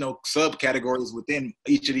there's subcategories within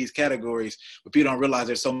each of these categories, but people don't realize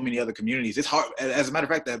there's so many other communities. It's hard. As a matter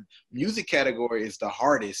of fact, the music category is the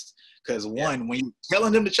hardest because when you're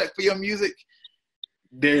telling them to check for your music,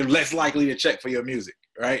 they're less likely to check for your music,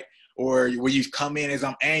 right? Or where you come in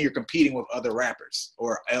and you're competing with other rappers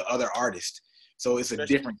or other artists, so it's a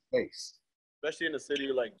different space. Especially in the city,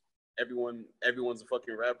 like everyone's a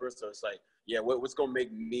fucking rapper, so it's like, yeah, what's gonna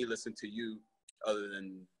make me listen to you other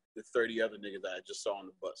than the 30 other niggas that I just saw on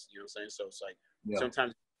the bus? You know what I'm saying? So it's like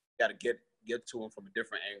sometimes you gotta get to them from a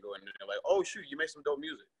different angle, and they're like, oh shoot, you make some dope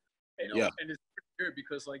music. You know? And it's weird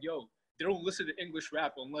because like, yo, they don't listen to English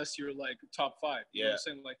rap unless you're like top 5. You know what I'm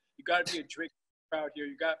saying? Like, you gotta be a Drake crowd here.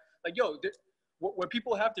 You got like, yo, when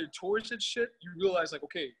people have their tours and shit, you realize like,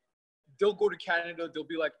 okay, they'll go to Canada, they'll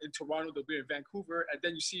be like in Toronto, they'll be in Vancouver, and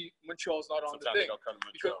then you see Montreal's not on the thing.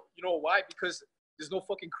 Because, you know why? Because there's no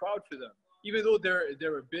fucking crowd for them. Even though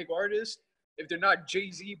they're a big artist, if they're not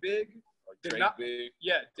Jay-Z big, they're not big.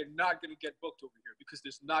 Yeah, they're not gonna get booked over here because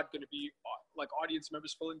there's not gonna be like audience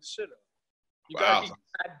members filling the shit up. You gotta be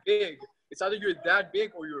that big. It's either you're that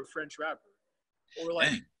big or you're a French rapper, or like,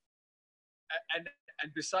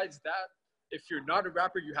 and besides that, if you're not a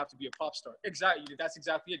rapper, you have to be a pop star. Exactly, that's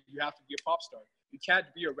exactly it. You have to be a pop star. You can't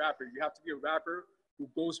be a rapper. You have to be a rapper who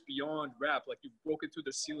goes beyond rap. Like you've broken through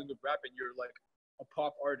the ceiling of rap, and you're like a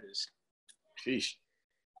pop artist. Sheesh.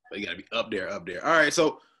 So you gotta be up there. All right,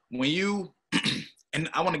 so when you and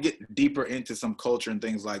I want to get deeper into some culture and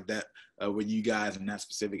things like that with you guys in that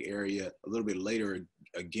specific area a little bit later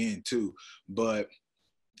again too. But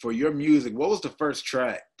for your music, what was the first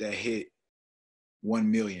track that hit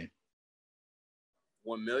 1 million?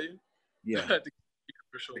 1 million? Yeah.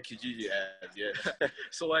 The Kijiji ads, yeah.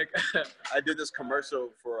 So like, I did this commercial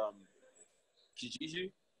for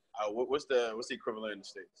Kijiji. What's the equivalent in the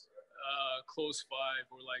States? Close 5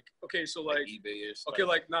 or like, okay, so like eBay-ish. Okay,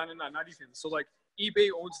 like no, not even. So like eBay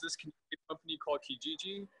owns this company called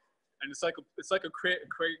Kijiji, and it's like a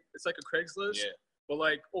Craigslist. Yeah. But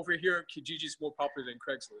like over here, Kijiji's more popular than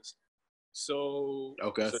Craigslist. So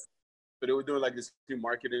okay. So they were doing like this new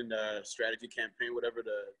marketing strategy campaign, whatever,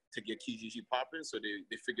 to get Kijiji popping. So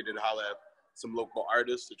they figured it how to have some local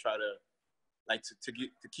artists to try to like to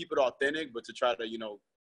keep it authentic, but to try to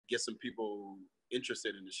get some people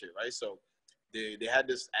interested in the shit, right? So they had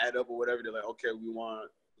this ad up or whatever. They're like, okay, we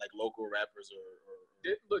want like local rappers or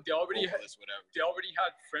they already had whatever. They already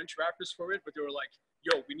had French rappers for it, but they were like,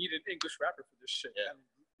 yo, we need an English rapper for this shit. Yeah. And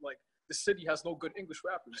like the city has no good English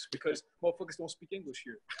rappers because motherfuckers don't speak English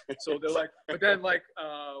here. So they're like, but then like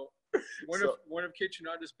one of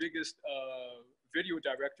K-Tronada's biggest video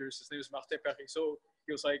directors, his name is Martin Perrin. So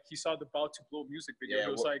he was like, he saw the Bout to Blow music video. Yeah,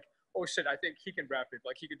 he was like, oh shit, I think he can rap it.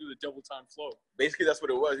 Like he can do the double time flow. Basically, that's what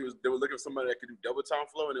it was. They were looking for somebody that could do double time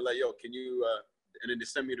flow, and they're like, yo, can you and then they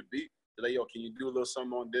send me the beat. They're like, yo, can you do a little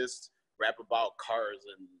something on this? Rap about cars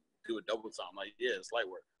and do a double time. I'm like, yeah, it's light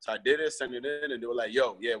work. So I did it, sent it in, and they were like,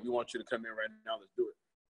 yo, yeah, we want you to come in right now. Let's do it.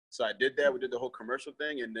 So I did that. We did the whole commercial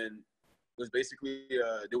thing, and then it was basically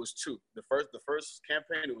there was two. The first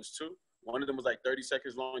campaign, it was two. One of them was like 30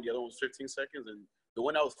 seconds long. The other one was 15 seconds, and the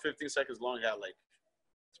one that was 15 seconds long had like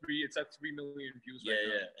it's at 3 million views. Yeah,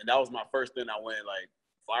 right now. And that was my first thing. I went like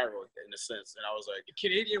viral in a sense, and I was like,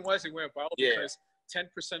 Canadian-wise, it went viral because 10%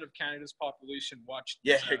 of Canada's population watched.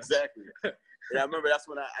 Yeah, exactly. And I remember that's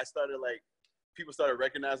when I started like, people started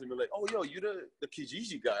recognizing me like, oh, yo, you the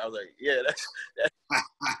Kijiji guy. I was like, yeah, that's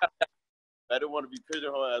I didn't want to be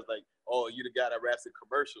pigeonholed as like, oh, you the guy that raps in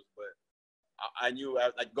commercials. But I knew,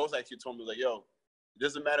 like Ghost actually told me, like, yo, it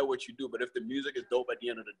doesn't matter what you do, but if the music is dope at the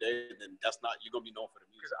end of the day, then that's not, you're going to be known for the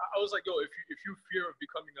music. Because I was like, yo, if you fear of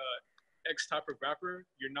becoming a X type of rapper,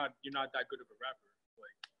 you're not that good of a rapper.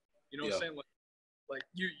 Like, you know what I'm saying? Like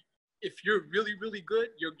you, if you're really, really good,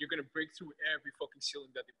 you're gonna break through every fucking ceiling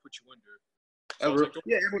that they put you under.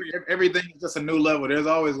 So everything is just a new level. There's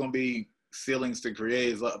always gonna be ceilings to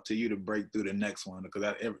create. It's up to you to break through the next one,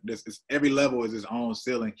 because every level is its own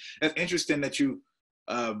ceiling. That's interesting that you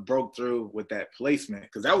broke through with that placement,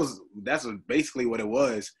 because that's basically what it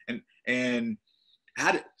was. And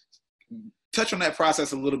how did touch on that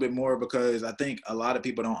process a little bit more, because I think a lot of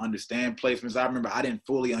people don't understand placements. I remember I didn't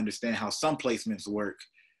fully understand how some placements work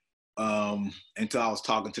until I was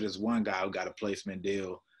talking to this one guy who got a placement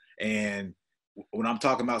deal. And what I'm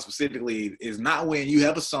talking about specifically is not when you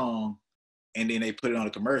have a song and then they put it on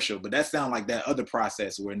a commercial, but that sounds like that other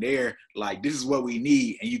process where they're like, this is what we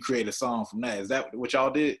need, and you create a song from that. Is that what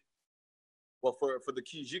y'all did? Well, for the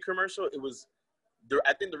Kiji commercial, it was,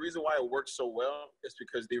 I think the reason why it worked so well is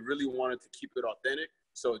because they really wanted to keep it authentic.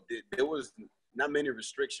 So there was not many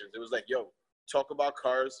restrictions. It was like, yo, talk about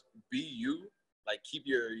cars, be you, like keep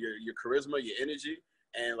your charisma, your energy,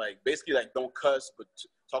 and like basically like don't cuss, but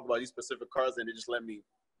talk about these specific cars, and they just let me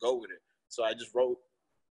go with it. So I just wrote,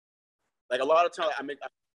 like a lot of times I make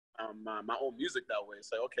my own music that way.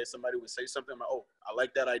 It's like, okay, somebody would say something, I'm like, oh, I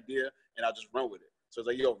like that idea, and I'll just run with it. So it's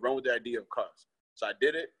like, yo, run with the idea of cars. So I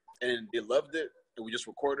did it, and they loved it. And we just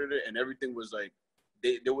recorded it, and everything was like,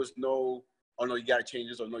 there was no, oh no, you gotta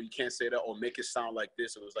change this, or no, you can't say that, or make it sound like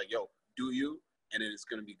this. It was like, yo, do you, and then it's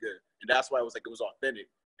gonna be good. And that's why it was like, it was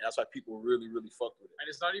authentic, and that's why people really, really fucked with it. And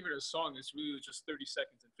it's not even a song; it's really just 30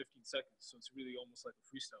 seconds and 15 seconds, so it's really almost like a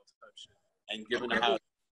freestyle type shit. And given how,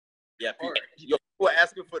 people were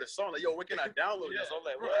asking for the song, like, yo, when can I download this? I'm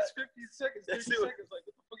like, bro, what? it's 15 seconds, 30 seconds, like,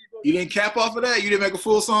 what the fuck you didn't cap off of that? You didn't make a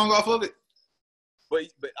full song off of it? But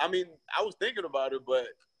I mean, I was thinking about it, but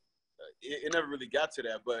it never really got to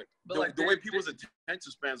that. But the way people's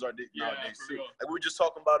attention spans are nowadays too. Like we were just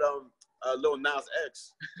talking about Lil Nas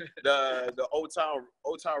X, the Old Town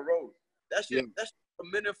Road. That shit, that's a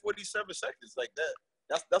minute 47 seconds. Like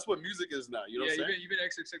that's what music is now. You know what I'm saying? Even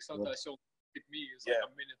XXX on that show with me is like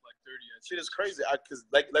a minute like 30. Shit is crazy. Because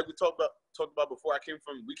like we talked about before,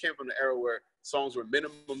 we came from the era where songs were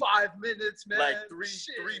minimum 5 minutes, man. Like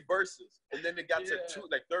three verses, and then it got to two,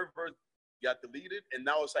 like third verse got deleted, and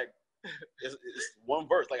now it's like it's one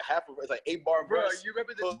verse, like half of it's like 8-bar verse. Bro, you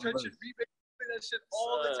remember the touch and remake that shit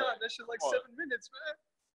all the time? That shit like 7 minutes, man.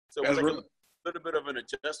 So it was like a little bit of an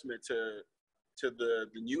adjustment to the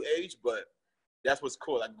new age, but that's what's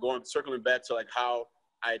cool. Like circling back to like how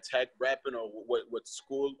I attack rapping or what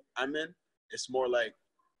school I'm in, it's more like,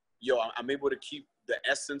 yo, I'm able to keep the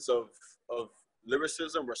essence of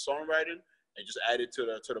lyricism or songwriting and just add it to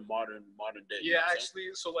the modern day. Yeah, actually,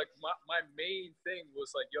 so like my main thing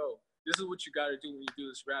was like, yo, this is what you gotta do when you do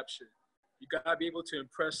this rap shit. You gotta be able to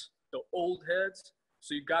impress the old heads,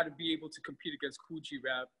 so you gotta be able to compete against Cool G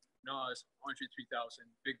Rap, Nas, Andre 3000,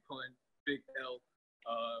 Big Pun, Big L,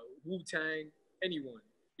 Wu-Tang, anyone.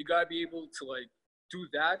 You gotta be able to like do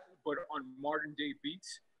that, but on modern day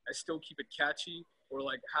beats and still keep it catchy, or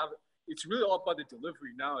like it's really all about the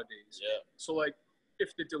delivery nowadays. Yeah. So like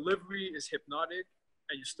if the delivery is hypnotic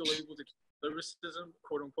and you're still able to keep lyricism,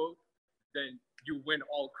 quote unquote, then you win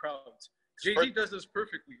all crowds. Jay-Z does this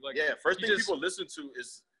perfectly. Like, first thing people listen to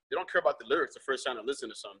is, they don't care about the lyrics the first time they listen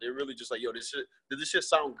to something. They're really just like, yo, did this shit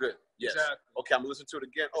sound good? Yes. Exactly. Okay, I'm gonna listen to it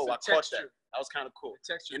again. Oh, I caught that. That was kind of cool.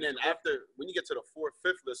 And then when you get to the 4th,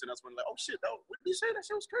 5th listen, that's when like, oh shit, what did you say? That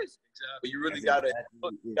shit was crazy. Exactly. But you really gotta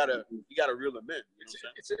reel them in. You know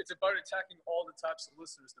what I'm saying? It's about attacking all the types of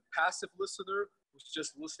listeners. The passive listener who's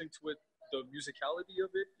just listening to it, the musicality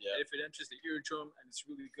of it. Yeah. And if it enters the eardrum and it's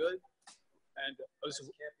really good, and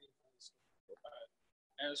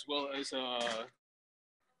as well as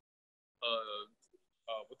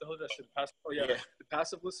what the hell did I say? The passive, oh yeah, the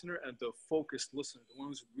passive listener and the focused listener, the one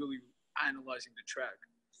who's really analyzing the track.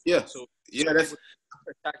 Yeah. So yeah, that's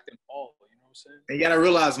attack them all. You know what I'm saying? And you got to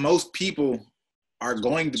realize most people are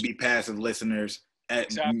going to be passive listeners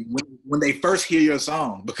when they first hear your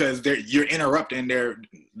song, because you're interrupting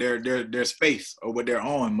their space or what they're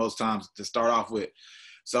on most times to start off with.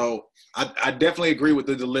 So I definitely agree with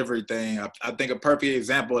the delivery thing. I think a perfect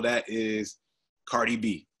example of that is Cardi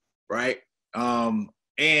B, right?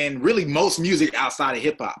 And really most music outside of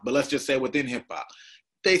hip hop, but let's just say within hip hop.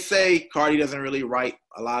 They say Cardi doesn't really write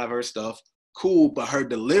a lot of her stuff. Cool, but her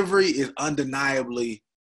delivery is undeniably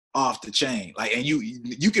off the chain. Like, and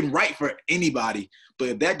you can write for anybody, but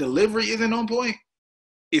if that delivery isn't on point,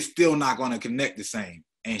 it's still not going to connect the same.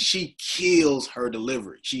 And she kills her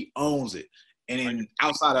delivery. She owns it. And then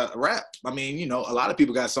outside of rap, I mean, you know, a lot of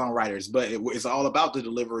people got songwriters, but it's all about the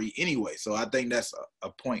delivery anyway. So I think that's a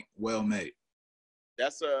point well made.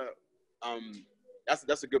 That's a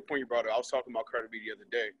good point you brought up. I was talking about Cardi B the other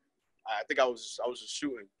day. I think I was just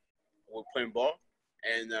shooting. We're playing ball,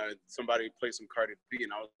 and somebody played some Cardi B,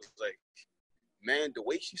 and I was like, man, the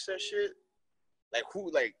way she said shit,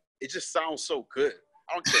 like it just sounds so good.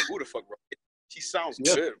 I don't care who the fuck, bro. She sounds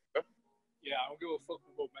good, bro. Yeah, I don't give a fuck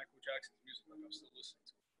about Michael Jackson's music. Like, I'm still listening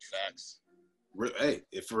to it. Facts.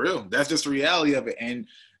 Hey, for real. That's just the reality of it. And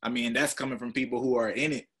I mean, that's coming from people who are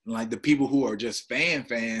in it. Like the people who are just fans,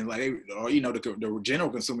 like, or, you know, the general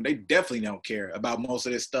consumer, they definitely don't care about most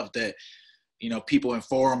of this stuff that, you know, people in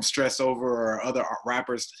forums stress over, or other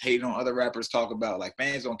rappers hating on other rappers talk about. Like,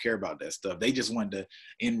 fans don't care about that stuff. They just want the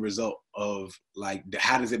end result of, like,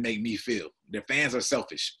 how does it make me feel? Their fans are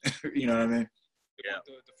selfish. You know what I mean? Yeah.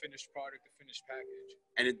 The finished product, the finished package.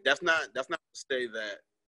 And that's not to say that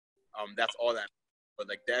that's all that, but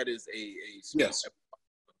like that is a yes. of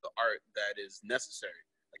the art that is necessary.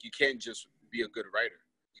 Like, you can't just be a good writer.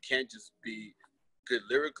 You can't just be good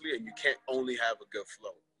lyrically, and you can't only have a good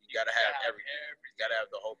flow. You gotta have everything. You gotta have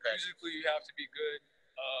the whole package. Musically, you have to be good.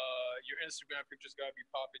 Your Instagram pictures gotta be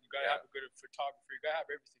popping. You gotta have a good photographer. You gotta have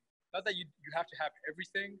everything. Not that you have to have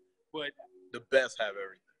everything, but the best have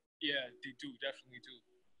everything. Yeah, they do, definitely do.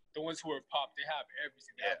 The ones who are pop, they have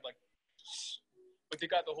everything. They have, like, but they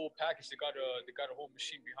got the whole package. They got a whole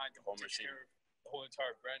machine behind them. Takes care of the whole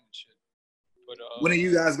entire brand and shit. But when are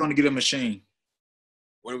you guys gonna get a machine?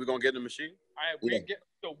 When are we gonna get the machine? We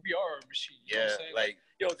are a machine. You know what I'm like,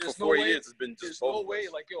 there's for 4 no way, years it's been just there's no way,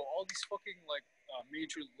 like, all these fucking, like,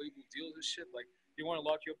 major label deals and shit, like, they want to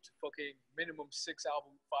lock you up to fucking minimum 6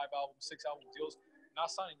 album, 5 album, 6 album deals.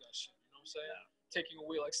 Not signing that shit. You know what I'm saying? Yeah. Taking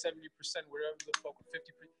away like 70%, whatever the fuck,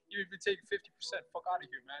 50%. You even take 50%. Fuck out of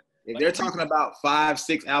here, man. If like, they're talking about 5,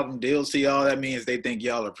 6 album deals to y'all, that means they think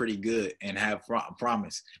y'all are pretty good and have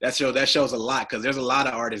promise. That shows a lot, because there's a lot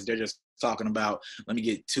of artists, they're just talking about, let me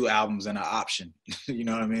get 2 albums and an option. You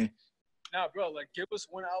know what I mean? Nah, bro, like, give us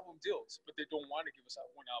 1 album deals, but they don't want to give us 1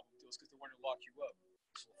 album deals because they want to lock you up.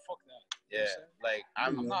 So fuck that. Yeah, you know, like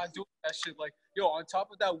I'm not doing that shit. Like, yo, on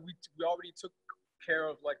top of that, we already took care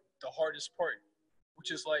of, like, the hardest part,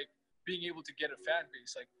 which is, like, being able to get a fan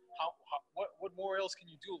base. Like, what more else can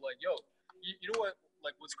you do? Like, yo, you know what?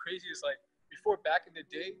 Like, what's crazy is, like, before, back in the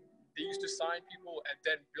day, they used to sign people and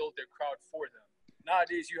then build their crowd for them.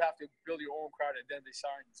 Nowadays, you have to build your own crowd and then they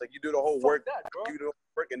sign. It's like you do the whole work, that, bro. You do the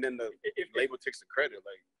work, and then the label takes the credit.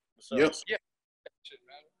 Like, what's up? Yep. Yeah. Shit,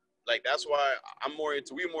 man. Like, that's why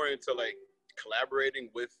we're more into like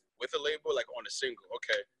collaborating with a label, like on a single.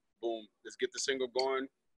 Okay, boom, let's get the single going.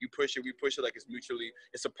 You push it, we push it. Like, it's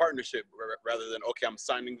a partnership rather than, okay, I'm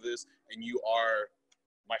signing this and you are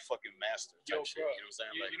my fucking master type shit. You know what I'm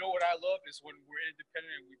saying? You know what I love is when we're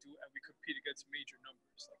independent and we compete against major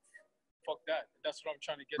numbers. Like, fuck that. That's what I'm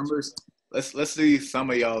trying to get numbers. to. Let's see some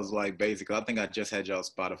of y'all's, like, basic. I think I just had y'all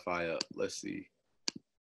Spotify up. Let's see.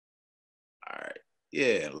 All right.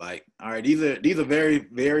 Yeah, like, all right, these are very,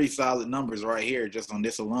 very solid numbers right here, just on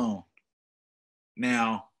this alone.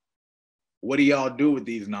 Now, what do y'all do with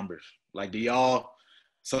these numbers? Like, do y'all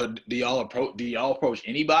approach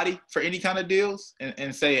anybody for any kind of deals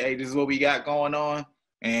and say, hey, this is what we got going on,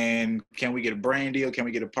 and can we get a brand deal? Can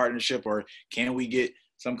we get a partnership, or can we get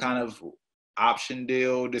some kind of option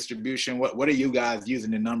deal, distribution? What are you guys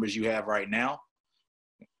using the numbers you have right now?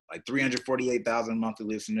 Like 348,000 monthly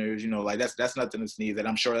listeners, you know, like that's nothing to sneeze at.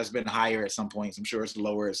 I'm sure that's been higher at some points. I'm sure it's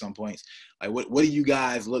lower at some points. Like, what do you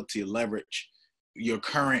guys look to leverage your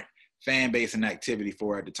current fan base and activity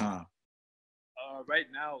for at the time? Right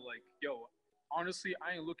now, like, yo, honestly,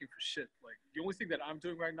 I ain't looking for shit. Like, the only thing that I'm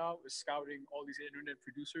doing right now is scouting all these internet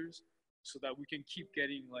producers so that we can keep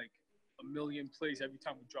getting like 1 million plays every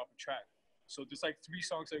time we drop a track. So there's like 3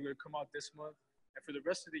 songs that are gonna come out this month. And for the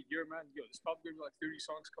rest of the year, man, there's probably gonna be like 30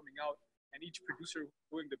 songs coming out, and each producer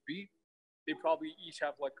doing the beat, they probably each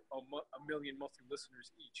have like a million monthly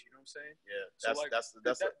listeners each. You know what I'm saying? Yeah,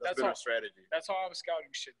 that's been how, a strategy. That's how I'm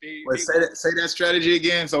scouting shit. Say that strategy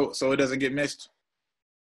again, so it doesn't get missed.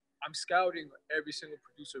 I'm scouting every single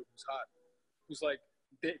producer who's hot, who's like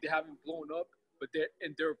they haven't blown up, but they're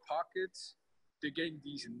in their pockets. They're getting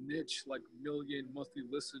these niche like million monthly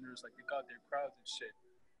listeners, like they got their crowds and shit.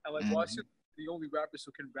 And like Wasiu, the only rappers who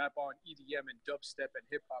can rap on EDM and dubstep and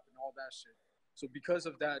hip hop and all that shit. So because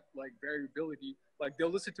of that like variability, like they'll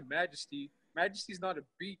listen to Majesty. Majesty's not a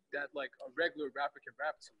beat that like a regular rapper can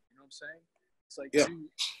rap to. You know what I'm saying? It's like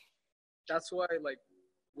that's why like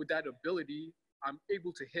with that ability, I'm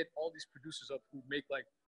able to hit all these producers up who make like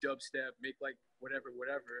dubstep, make like whatever,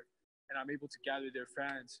 and I'm able to gather their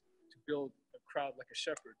fans to build a crowd like a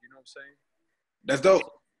shepherd. You know what I'm saying? That's dope.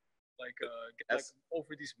 Like get like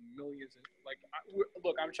over these millions. And, like,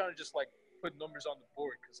 look, I'm trying to just like put numbers on the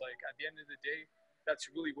board because like at the end of the day, that's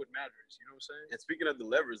really what matters. You know what I'm saying? And speaking of the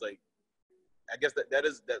levers, like I guess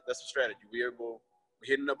that's a strategy. We're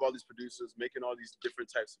hitting up all these producers, making all these different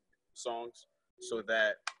types of songs, so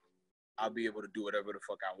that I'll be able to do whatever the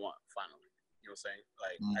fuck I want finally. You know what I'm saying?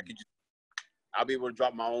 Like I'll be able to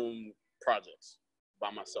drop my own projects by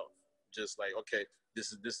myself. Just like, okay, this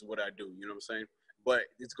is what I do. You know what I'm saying? But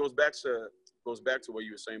it goes back to what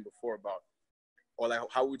you were saying before about, or like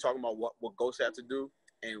how we were talking about what Ghost had to do,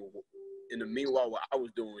 and in the meanwhile, what I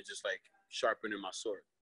was doing was just like sharpening my sword,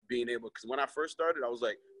 being able. Because when I first started, I was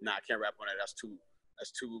like, nah, I can't rap on that. That's too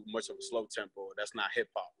much of a slow tempo. That's not hip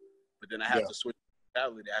hop. But then I had to switch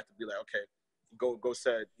mentality. I had to be like, okay, Ghost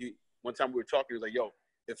said one time we were talking. He was like, yo,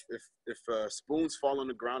 if spoons fall on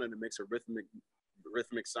the ground and it makes a rhythmic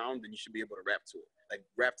sound, then you should be able to rap to it. Like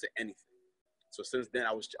rap to anything. So since then,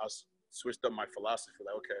 I switched up my philosophy.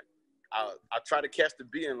 Like, okay, I try to catch the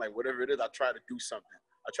beat and like whatever it is, I try to do something.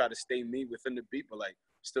 I try to stay me within the beat, but like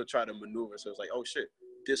still try to maneuver. So it's like, oh shit,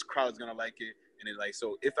 this crowd's gonna like it, and then like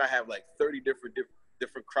so if I have like 30 different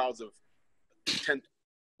crowds of 10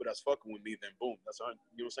 people that's fucking with me, then boom, that's all.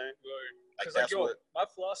 You know what I'm saying? Because like, my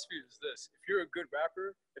philosophy is this: if you're a good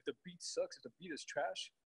rapper, if the beat sucks, if the beat is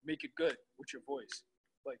trash, make it good with your voice.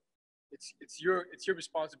 Like. It's your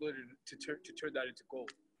responsibility to turn that into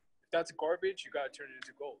gold. If that's garbage, you gotta turn it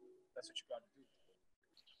into gold. That's what you gotta do.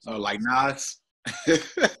 So like Nas.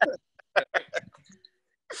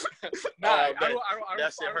 I don't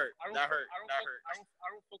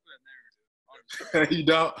fuck with that narrative. Honestly. You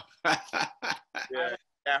don't. Yeah,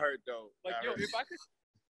 that hurt though. Like if I could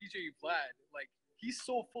DJ Vlad, like he's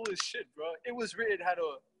so full of shit, bro. It was written how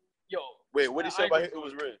to. Wait, what did he say about it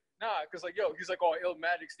was written? Nah, because like, he's like, oh,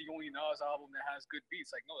 Illmatic's the only Nas album that has good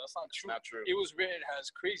beats. Like, no, that's not true. Not true. It was written, it has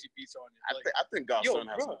crazy beats on it. I think Godson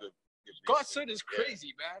has some good beats. Godson is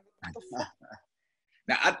crazy, man. What the fuck?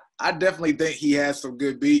 Now, I definitely think he has some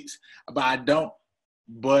good beats, but I don't.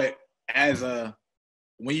 But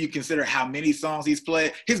when you consider how many songs he's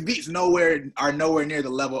played, his beats are nowhere near the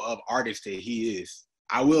level of artist that he is.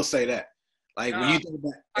 I will say that. Like when you think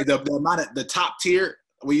about the amount of the top tier.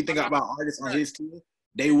 When you think about artists on his team,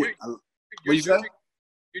 they would. What you say?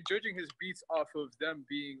 You're judging his beats off of them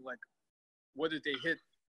being like whether they hit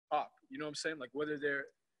pop. You know what I'm saying? Like whether they're,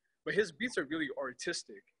 but his beats are really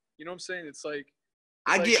artistic. You know what I'm saying? It's like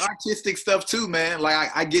I get artistic stuff too, man.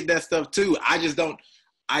 Like I get that stuff too. I just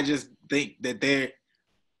think that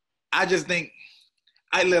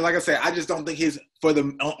like I said, I just don't think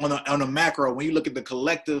on a macro. When you look at the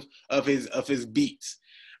collective of his beats.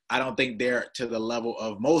 I don't think they're to the level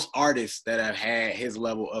of most artists that have had his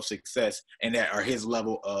level of success and that are his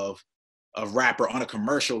level of rapper on a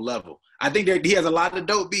commercial level. I think he has a lot of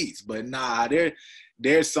dope beats, but nah,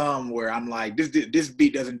 there's some where I'm like, this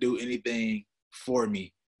beat doesn't do anything for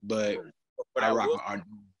me. But I rock my art.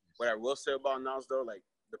 What I will say about Nas though, like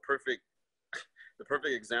the perfect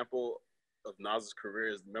example of Nas's career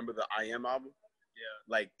is, remember the I Am album?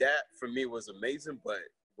 Yeah. Like that for me was amazing, but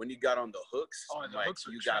when you got on the hooks, like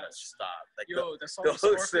you gotta stop. Like that song the with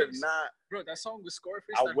hooks Scarface, are not. Bro, that song with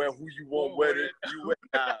Scarface. I wear who you want, wear it. You wear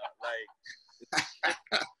nah.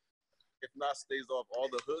 Like if Nas stays off all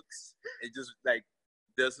the hooks, it just like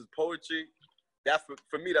does his poetry. That's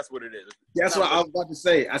for me. That's what it is. That's what I was about to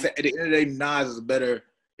say. I said at the end of the day, Nas is better.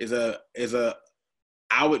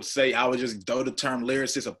 I would say I would just throw the term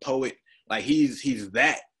lyricist, a poet. Like he's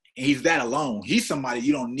that alone. He's somebody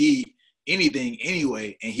you don't need anything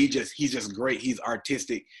anyway, and he's just great. He's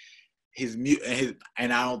artistic.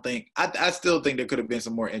 And I don't think I still think there could have been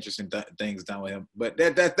some more interesting things done with him. But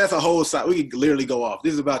that's a whole side. We can literally go off.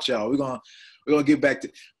 This is about y'all. We're gonna get back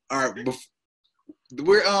to all right.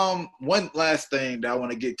 we're one last thing that I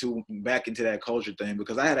want to get to back into that culture thing,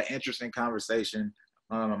 because I had an interesting conversation.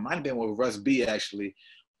 It might have been with Russ B actually,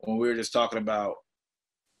 when we were just talking about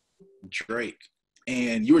Drake.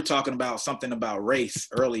 And you were talking about something about race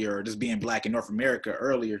earlier, just being black in North America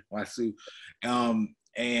earlier, Wasiu.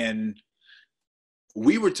 And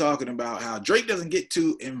we were talking about how Drake doesn't get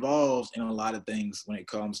too involved in a lot of things when it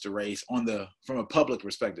comes to race from a public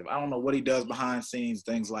perspective. I don't know what he does behind scenes,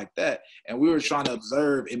 things like that. And we were trying to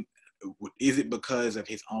observe, is it because of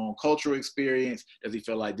his own cultural experience? Does he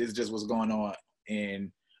feel like this is just what's going on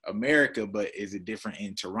in America, but is it different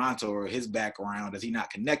in Toronto, or his background? Does he not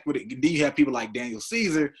connect with it? Do you have people like Daniel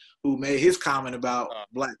Caesar who made his comment about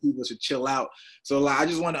black people should chill out? So like, I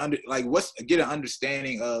just want to get an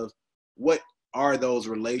understanding of what are those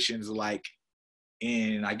relations like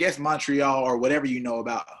in, I guess, Montreal, or whatever you know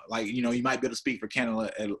about, like, you know, you might be able to speak for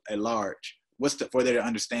Canada at large. For there to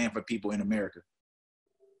understand for people in America?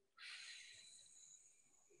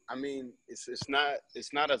 I mean, it's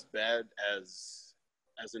not as bad as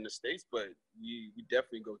in the States, but we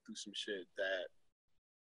definitely go through some shit that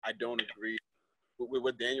I don't agree with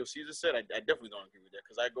what Daniel Caesar said. I definitely don't agree with that,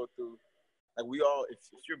 because I go through, like, we all, if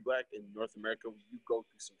you're black in North America, you go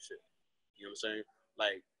through some shit. You know what I'm saying?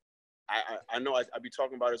 Like, I know I be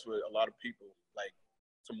talking about this with a lot of people, like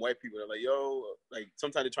some white people. They're like, yo, like,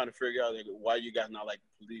 sometimes they're trying to figure out, like, why you guys not like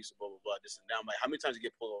the police, blah, blah, blah, this and that. I'm like, how many times you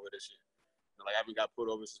get pulled over this shit? And like, I haven't got pulled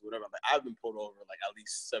over since whatever. I'm like, I've been pulled over like at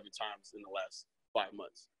least 7 times in the last 5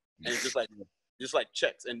 months. And it's just like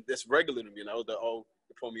checks. And it's regular to me. And I was like, oh,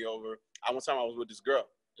 they pulled me over. One time I was with this girl,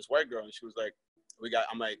 this white girl, and she was like,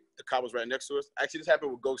 I'm like, the cop was right next to us. Actually, this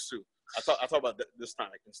happened with Ghost too. I thought about that this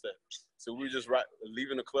time, like, instead. So we were just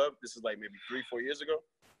leaving the club. This is like maybe 3-4 years ago.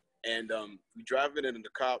 And we driving, and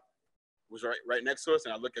the cop was right next to us.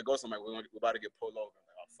 And I look at Ghost. I'm like, we're about to get pulled over. I'm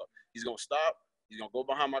like, oh, fuck. He's going to stop. He's going to go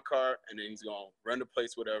behind my car. And then he's going to run the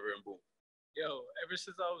place, whatever, and boom. Yo, ever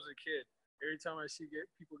since I was a kid, every time I see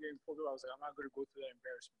people getting pulled over, I was like, I'm not going to go through that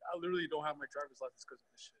embarrassment. I literally don't have my driver's license because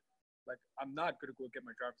of this shit. Like, I'm not going to go get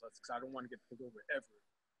my driver's license because I don't want to get pulled over ever.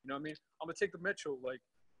 You know what I mean? I'm going to take the metro. Like,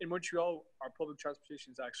 in Montreal, our public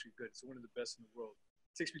transportation is actually good. It's one of the best in the world.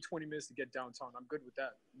 It takes me 20 minutes to get downtown. I'm good with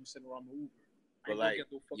that. I'm sitting around my Uber. But like,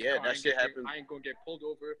 that shit happens. I ain't going to get pulled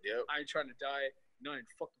over. Yep. I ain't trying to die. Nothing.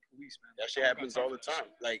 Fuck the police, man. That shit happens all the time.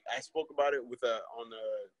 Like, I spoke about it with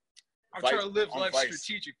I'm trying to live life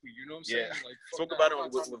strategically. You know what I'm saying? Yeah. Like, spoke about it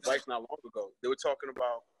with Vice not long ago. They were talking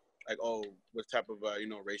about, like, oh, what type of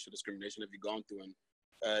racial discrimination have you gone through?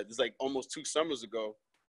 And this like almost 2 summers ago,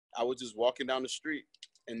 I was just walking down the street,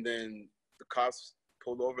 and then the cops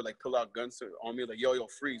pulled over, like, pull out guns on me, like, yo,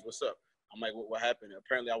 freeze, what's up? I'm like, what happened? And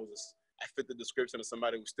apparently I fit the description of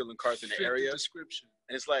somebody who's stealing cars in the area. Description.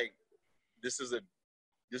 And it's like, this is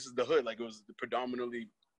the hood. Like, it was the predominantly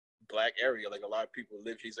black area. Like, a lot of people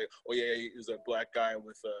live here. He's like, oh yeah, he's a black guy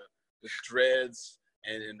with dreads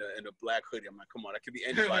and a black hoodie. I'm like, come on, that could be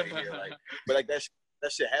anybody here. Like, but like that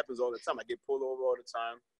shit happens all the time. I get pulled over all the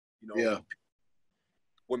time. You know, yeah.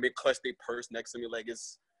 When they clutch their purse next to me, like,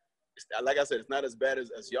 it's like I said, it's not as bad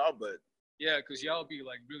as y'all, but yeah, because y'all be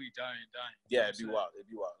like really dying. Yeah, it'd be wild.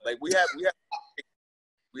 Like, we have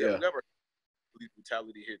our police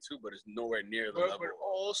brutality here too, but it's nowhere near the level. But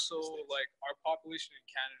also, like, our population in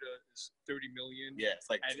Canada is 30 million. Yeah, it's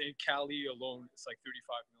like, and in Cali alone, it's like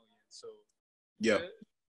 35 million. So yeah,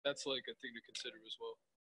 that's like a thing to consider as well.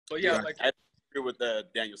 But yeah, like, I agree with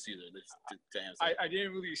Daniel Caesar to answer. I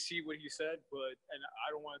didn't really see what he said, and I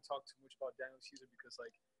don't want to talk too much about Daniel Caesar because,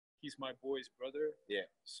 like, he's my boy's brother. Yeah.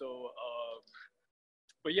 So,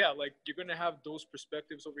 but yeah, like, you're gonna have those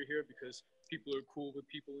perspectives over here because people are cool with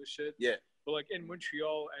people and shit. Yeah. But like in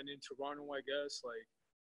Montreal and in Toronto, I guess, like,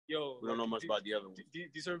 yo, we don't know much about the other ones.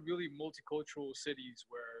 These are really multicultural cities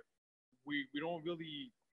where we're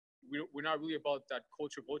not really about that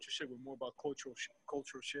culture shit. We're more about cultural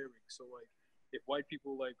sharing. So like, if white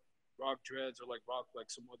people like rock dreads or like rock like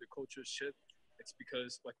some other culture shit, it's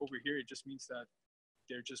because like over here it just means that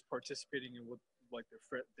they're just participating in what like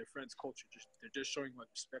their friends' culture. They're just showing like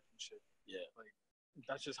respect and shit. Yeah. Like,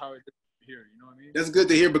 that's just how it is here. You know what I mean? That's good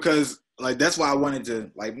to hear, because like that's why I wanted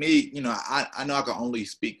to, like, me, you know, I know I can only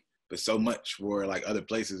speak for so much for like other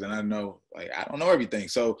places, and I know, like, I don't know everything.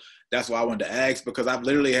 So that's why I wanted to ask, because I've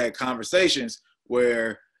literally had conversations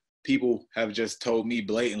where people have just told me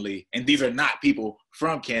blatantly, and these are not people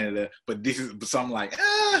from Canada, but this is something like,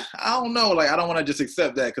 I don't know, like, I don't want to just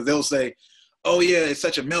accept that, because they'll say, oh yeah, it's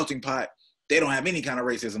such a melting pot they don't have any kind of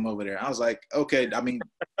racism over there. I was like, okay, I mean,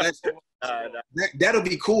 that'll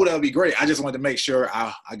be cool. That'll be great. I just wanted to make sure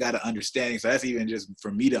I got an understanding. So that's even just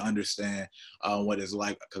for me to understand what it's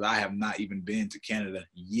like, because I have not even been to Canada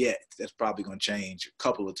yet. That's probably going to change a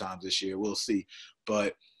couple of times this year. We'll see.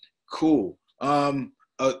 But cool.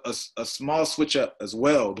 A small switch up as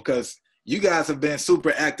well, because you guys have been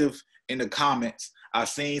super active in the comments. I've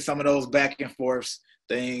seen some of those back and forths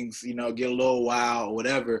things, you know, get a little wild or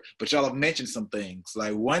whatever, but y'all have mentioned some things.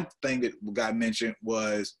 Like one thing that got mentioned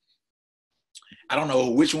was, I don't know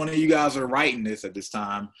which one of you guys are writing this at this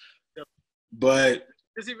time, but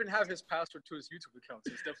he doesn't even have his password to his YouTube account,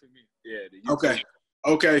 so it's definitely me. Yeah.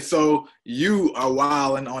 Okay, so you are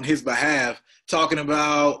wilding on his behalf, talking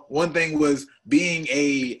about one thing was being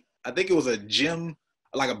I think it was a gym,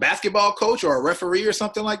 like a basketball coach or a referee or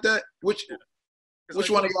something like that. Which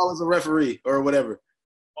one of y'all is a referee or whatever?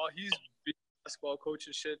 Oh, he's being a basketball coach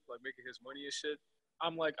and shit, like making his money and shit.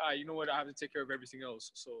 I'm like, you know what? I have to take care of everything else.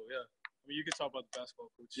 So yeah, I mean, you can talk about the basketball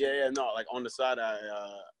coach. Yeah, no, like on the side, I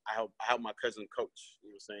help my cousin coach. You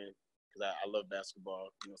know what I'm saying? Because I love basketball.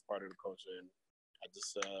 You know, it's part of the culture, and I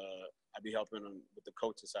just I be helping him with the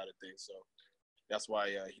coaching side of things. So that's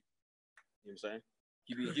why you know what I'm saying?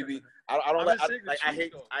 He be I don't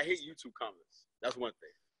I hate YouTube comments. That's one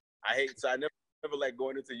thing. I never like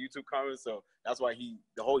going into YouTube comments. So that's why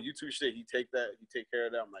the whole YouTube shit, he take care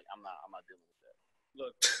of that. I'm like, I'm not dealing with that.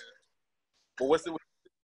 Look, but what's it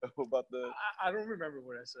about the? I don't remember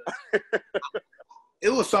what I said. It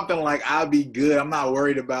was something like, I'll be good. I'm not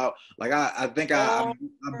worried about, like, I think I'm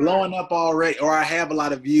blowing up already, or I have a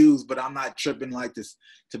lot of views, but I'm not tripping like this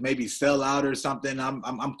to maybe sell out or something.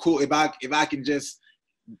 I'm cool. If I can just,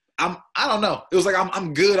 I don't know. It was like,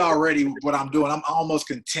 I'm good already with what I'm doing. I'm almost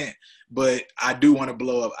content, but I do want to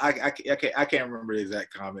blow up. I can't remember the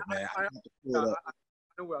exact comment, man. I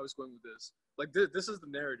know where I was going with this. Like, this is the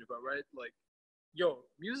narrative, right? Like, yo,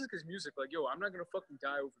 music is music. Like, yo, I'm not going to fucking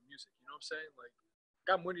die over music. You know what I'm saying? Like,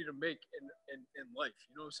 got money to make in life,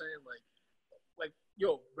 you know what I'm saying? Like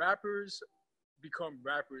yo, rappers become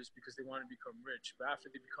rappers because they want to become rich, but after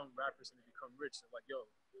they become rappers and they become rich, they're like, yo,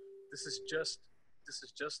 this is just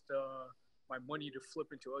my money to flip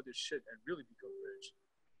into other shit and really become rich.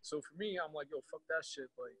 So for me, I'm like, yo, fuck that shit.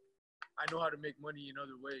 Like, I know how to make money in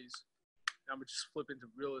other ways. I'm gonna just flip into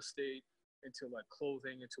real estate, into like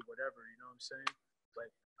clothing, into whatever, you know what I'm saying? Like,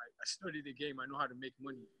 I studied the game. I know how to make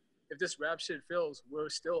money. If this rap shit fails, we're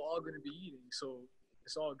still all going to be eating. So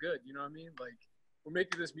it's all good. You know what I mean? Like, we're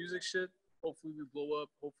making this music shit. Hopefully we blow up.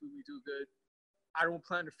 Hopefully we do good. I don't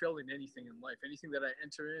plan to fail in anything in life. Anything that I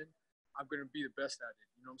enter in, I'm going to be the best at it.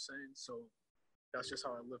 You know what I'm saying? So that's just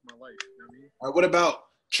how I live my life. You know what I mean? All right, what about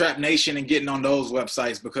Trap Nation and getting on those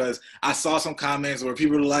websites? Because I saw some comments where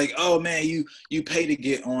people were like, oh, man, you pay to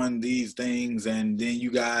get on these things, and then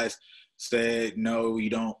you guys said no,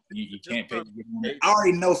 you don't. You can't pay to get on it. I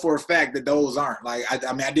already know for a fact that those aren't. Like,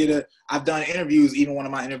 I mean, I've done interviews. Even one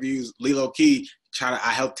of my interviews, Lilo Key, I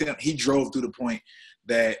helped him. He drove through the point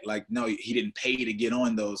that, like, no, he didn't pay to get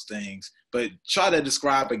on those things. But try to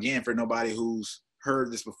describe again for nobody who's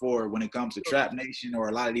heard this before when it comes to Trap Nation or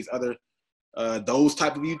a lot of these other those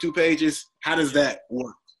type of YouTube pages. How does that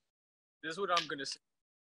work? This is what I'm gonna say.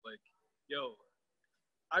 Like, yo,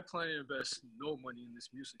 I plan to invest no money in this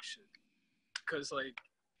music shit. Because, like,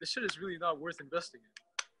 this shit is really not worth investing in.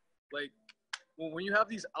 Like, when you have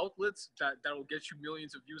these outlets that will get you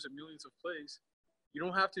millions of views and millions of plays, you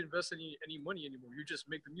don't have to invest any money anymore. You just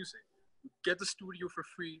make the music. Get the studio for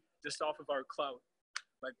free just off of our clout.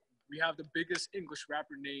 Like, we have the biggest English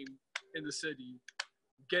rapper name in the city.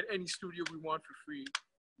 Get any studio we want for free.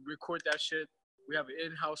 Record that shit. We have an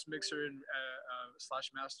in-house mixer and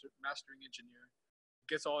 / mastering engineer.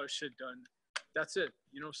 Gets all our shit done. That's it.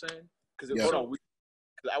 You know what I'm saying? Because hold on, we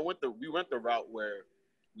went the route where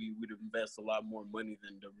we would invest a lot more money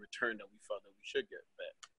than the return that we felt that we should get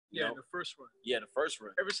back. Yeah, the first run. Yeah, the first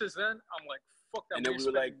run. Ever since then, I'm like, fuck that. And then we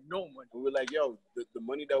were like, no money. We were like, yo, the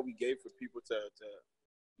money that we gave for people to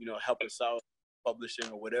you know, help us out,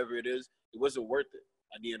 publishing or whatever it is, it wasn't worth it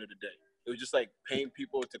at the end of the day. It was just like paying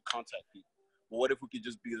people to contact people. But what if we could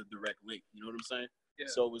just be the direct link? You know what I'm saying? Yeah.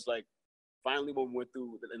 So it was like, finally, when we went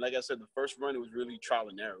through, and like I said, the first run, it was really trial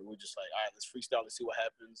and error. We were just like, all right, let's freestyle, let's see what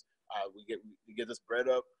happens. We get this bread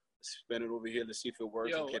up, let's spin it over here, let's see if it works.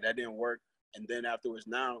 Yo. Okay, that didn't work. And then afterwards,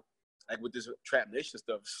 now, like with this Trap Nation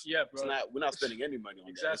stuff, yeah, bro. We're not spending any money on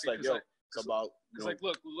exactly, that. It's like, yo, it's about. It's like,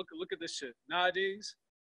 look at this shit. Nowadays,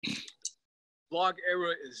 vlog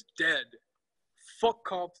era is dead. Fuck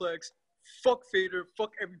Complex, fuck Fader,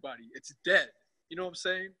 fuck everybody. It's dead. You know what I'm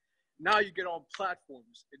saying? Now you get on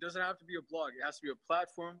platforms. It doesn't have to be a blog. It has to be a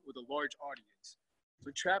platform with a large audience. So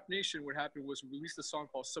Trap Nation, what happened was we released a song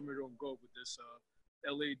called Summer Don't Go with this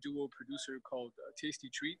LA duo producer called Tasty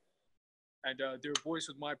Treat. And they're boys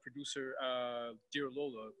with my producer, Dear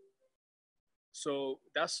Lola. So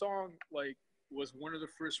that song like was one of the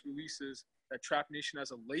first releases that Trap Nation as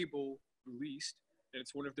a label released, and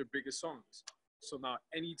it's one of their biggest songs. So now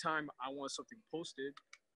anytime I want something posted,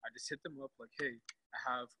 I just hit them up like, hey, I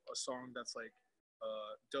have a song that's like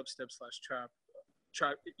dubstep /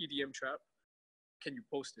 trap, EDM trap. Can you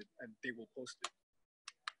post it? And they will post it.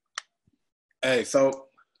 Hey, so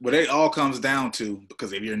what it all comes down to,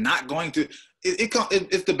 because if you're not going to,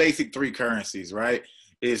 it's the basic three currencies, right?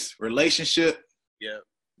 It's relationship,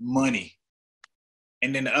 money,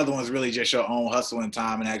 and then the other one's really just your own hustle and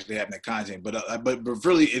time and actually having the content. But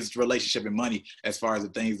really, it's relationship and money as far as the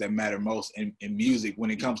things that matter most in music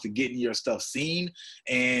when it comes to getting your stuff seen.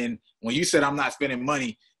 And when you said I'm not spending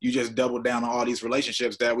money, you just doubled down on all these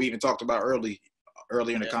relationships that we even talked about earlier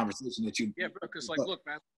in the conversation that you. Yeah, because like, look,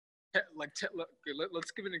 man,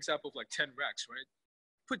 let's give an example of like 10 racks, right?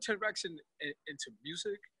 Put 10 racks into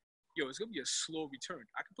music, yo, it's gonna be a slow return.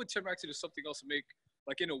 I can put 10 racks into something else and make,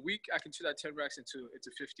 like in a week, I can turn that 10 racks into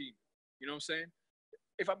 15. You know what I'm saying?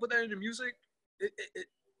 If I put that into music, it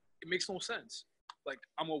makes no sense. Like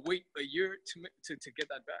I'm gonna wait a year to get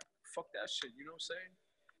that back. Fuck that shit. You know what I'm saying?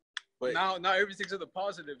 But now everything's in the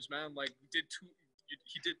positives, man. Like he did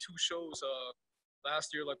two shows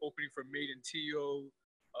last year, like opening for Made in Tio,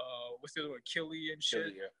 what's the other one, Killy and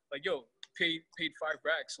shit. Yeah. Like yo, paid 5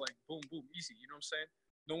 racks, like boom, boom, easy. You know what I'm saying?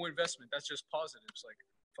 No investment. That's just positives. Like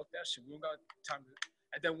fuck that shit. We don't got time to.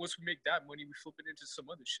 And then once we make that money, we flip it into some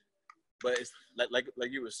other shit. But it's like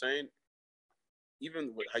you were saying,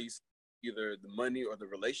 even with how you either the money or the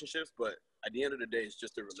relationships, but at the end of the day, it's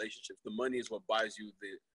just the relationships. The money is what buys you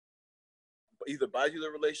either buys you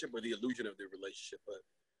the relationship or the illusion of the relationship. But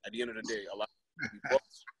at the end of the day, a lot of people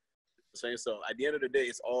saying so. At the end of the day,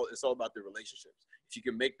 it's all about the relationships. If you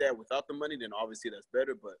can make that without the money, then obviously that's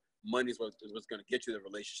better. But money is what's going to get you the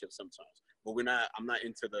relationship sometimes. But I'm not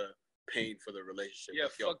into the paying for the relationship. Yeah,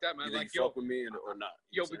 like, fuck that, man. Like, you fuck with me or not.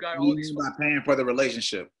 Yo, we got all these. By paying for the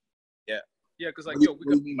relationship. Yeah, because like, what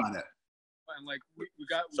do you mean by that? And like, we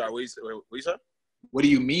got. Sorry, what you said? What do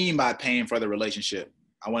you mean by paying for the relationship?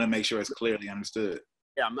 I want to make sure it's clearly understood.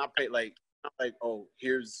 Yeah, I'm not paid like oh,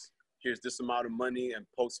 here's this amount of money and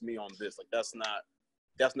post me on this. Like that's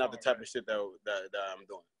not the type of shit that I'm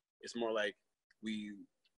doing. It's more like we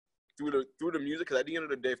through the music, because at the end of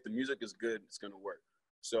the day, if the music is good, it's gonna work.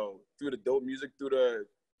 So through the dope music, through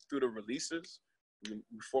the releases, we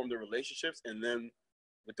form the relationships, and then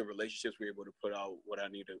with the relationships, we're able to put out what I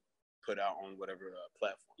need to put out on whatever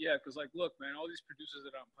platform. Yeah, because like, look, man, all these producers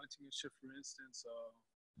that I'm hunting and shit, for instance,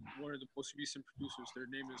 one of the most recent producers, their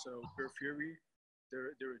name is Bear Fury.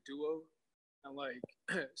 They're a duo, and like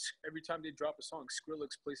every time they drop a song,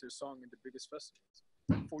 Skrillex plays their song in the biggest festivals.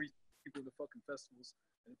 40 people in the fucking festivals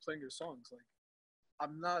and playing their songs. Like,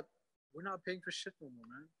 we're not paying for shit no more,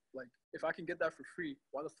 man. Like, if I can get that for free,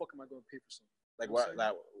 why the fuck am I going to pay for something? Like, what?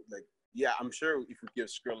 Like, yeah, I'm sure if we give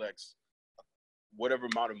Skrillex whatever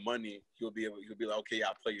amount of money, he'll be like, okay,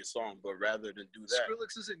 yeah, I'll play your song. But rather than do that,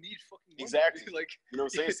 Skrillex doesn't need fucking money. Exactly. Like, you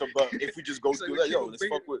know what I'm saying? So, but if we just go through that, yo, let's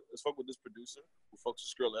fuck with this producer, we'll fuck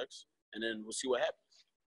with Skrillex, and then we'll see what happens.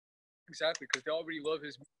 Exactly, because they already love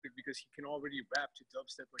his music because he can already rap to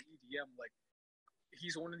dubstep or EDM. Like,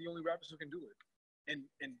 he's one of the only rappers who can do it in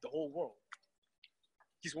the whole world.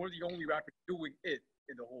 He's one of the only rappers doing it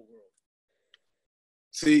in the whole world.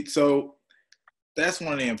 See, so that's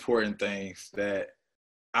one of the important things that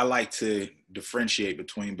I like to differentiate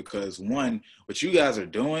between, because one, what you guys are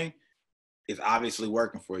doing is obviously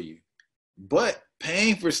working for you, but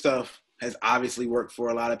paying for stuff has obviously worked for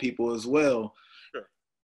a lot of people as well. Sure.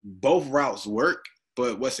 Both routes work,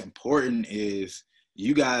 but what's important is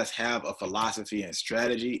you guys have a philosophy and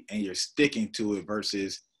strategy and you're sticking to it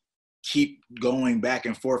versus keep going back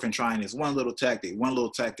and forth and trying this one little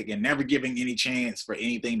tactic and never giving any chance for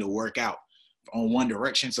anything to work out on one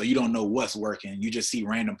direction. So you don't know what's working. You just see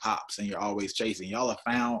random pops and you're always chasing. Y'all have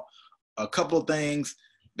found a couple of things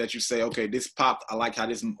that you say, okay, this popped. I like how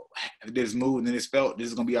this moved and this felt. This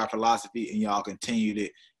is going to be our philosophy. And y'all continued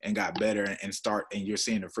it and got better and you're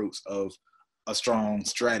seeing the fruits of a strong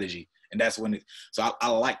strategy. And that's when so I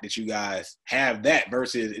like that you guys have that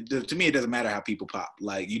versus, to me, it doesn't matter how people pop.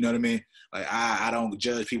 Like, you know what I mean? Like, I don't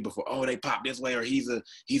judge people for, oh, they pop this way, or he's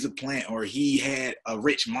a plant, or he had a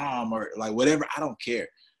rich mom, or like whatever. I don't care.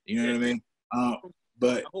 You know what I mean?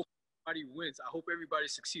 But I hope everybody wins. I hope everybody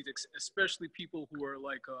succeeds, especially people who are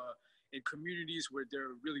like in communities where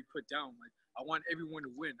they're really put down. Like, I want everyone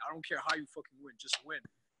to win. I don't care how you fucking win, just win.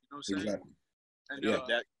 You know what I'm saying? Exactly.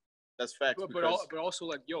 And that's facts. But also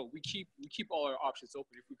like, yo, we keep all our options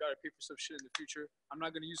open. If we gotta pay for some shit in the future, I'm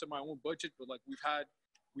not gonna use it on my own budget. But like, we've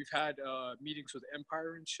had meetings with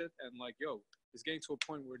Empire and shit, and like, yo, it's getting to a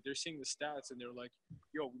point where they're seeing the stats and they're like,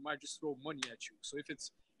 yo, we might just throw money at you. So if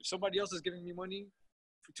somebody else is giving me money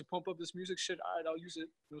to pump up this music shit, all right, I'll use it.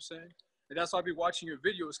 You know what I'm saying? And that's why I be watching your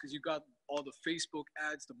videos, because you got all the Facebook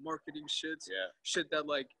ads, the marketing shits, shit that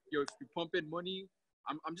like, yo, if you pump in money,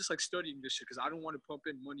 I'm just like studying this shit because I don't want to pump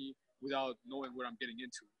in money without knowing what I'm getting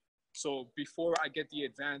into. So before I get the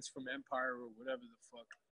advance from Empire or whatever the fuck,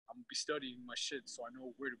 I'm gonna be studying my shit so I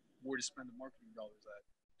know where to spend the marketing dollars at.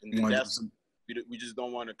 And that's, we just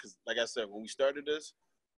don't want to, because like I said, when we started this,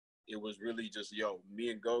 it was really just, yo, me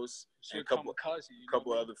and Ghost and a couple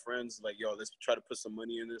other friends, like, yo, let's try to put some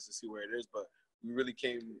money in this and see where it is. But we really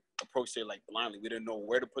approached it like blindly. We didn't know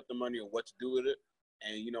where to put the money or what to do with it.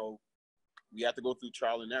 And, you know, we have to go through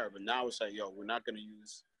trial and error. But now it's like, yo, we're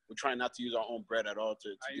trying not to use our own bread at all to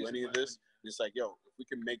do any of this. It's like, yo, if we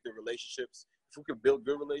can make the relationships, if we can build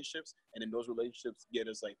good relationships, and then those relationships get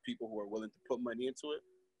us like people who are willing to put money into it,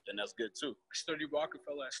 then that's good too. I study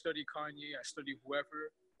Rockefeller, I study Kanye, I study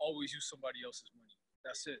whoever. Always use somebody else's money.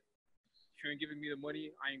 That's it. If you ain't giving me the money,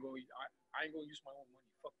 I ain't gonna use my own money.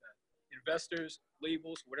 Fuck that. Investors,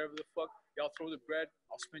 labels, whatever the fuck, y'all throw the bread,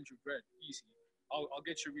 I'll spend your bread. Easy. I'll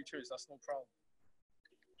get your returns. That's no problem.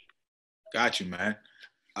 Got you, man.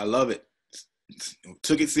 I love it.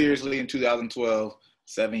 Took it seriously in 2012.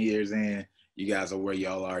 7 years in, you guys are where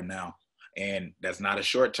y'all are now. And that's not a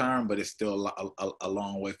short term, but it's still a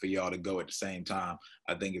long way for y'all to go at the same time.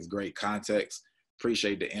 I think it's great context.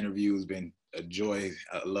 Appreciate the interview. It's been a joy.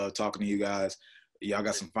 I love talking to you guys. Y'all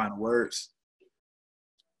got some final words?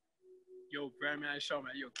 Yo, BrandMan Sean,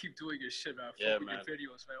 man. Yo, keep doing your shit, man. Yeah, man. Your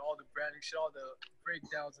videos, man. All the branding shit, all the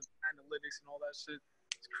breakdowns and analytics and all that shit.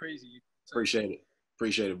 It's crazy. Appreciate it.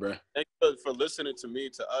 Appreciate it, bro. Thank you for listening to me,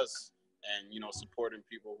 to us, and, you know, supporting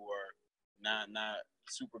people who are not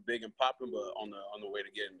super big and popping, but on the way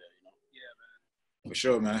to getting there, you know? Yeah, man. For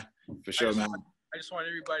sure, man. For sure, man. I just want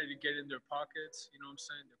everybody to get in their pockets, you know what I'm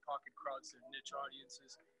saying? Their pocket crowds, their niche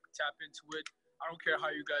audiences. Tap into it. I don't care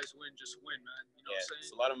how you guys win, just win, man. You know what I'm saying?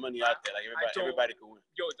 There's a lot of money out there. Like, everybody can win.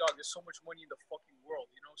 Yo, dog, there's so much money in the fucking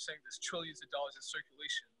world. You know what I'm saying? There's trillions of dollars in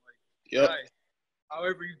circulation. Like, guys,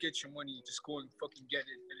 however you get your money, just go and fucking get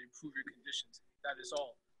it and improve your conditions. That is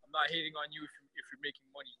all. I'm not hating on you if you're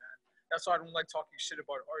making money, man. That's why I don't like talking shit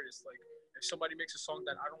about artists. Like, if somebody makes a song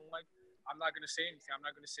that I don't like, I'm not gonna say anything. I'm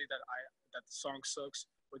not gonna say that the song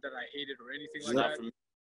sucks or that I hate it or anything like that.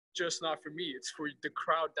 Just not for me. It's for the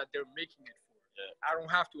crowd that they're making it for. Yeah. I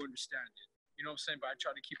don't have to understand it. You know what I'm saying? But I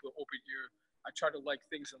try to keep an open ear. I try to like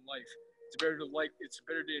things in life. It's better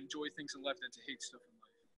to enjoy things in life than to hate stuff in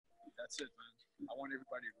life. That's it, man. I want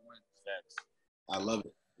everybody to win. Facts. I love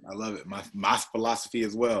it. I love it. My philosophy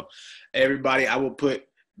as well. Everybody, I will put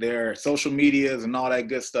their social medias and all that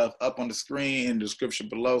good stuff up on the screen in the description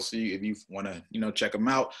below. So if you want to, you know, check them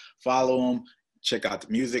out, follow them, check out the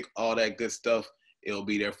music, all that good stuff. It'll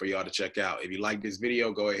be there for y'all to check out. If you like this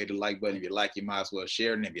video, go ahead, hit the like button. If you like, you might as well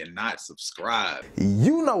share it. And if you're not, subscribe.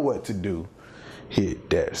 You know what to do. Hit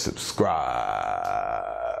that subscribe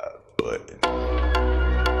button.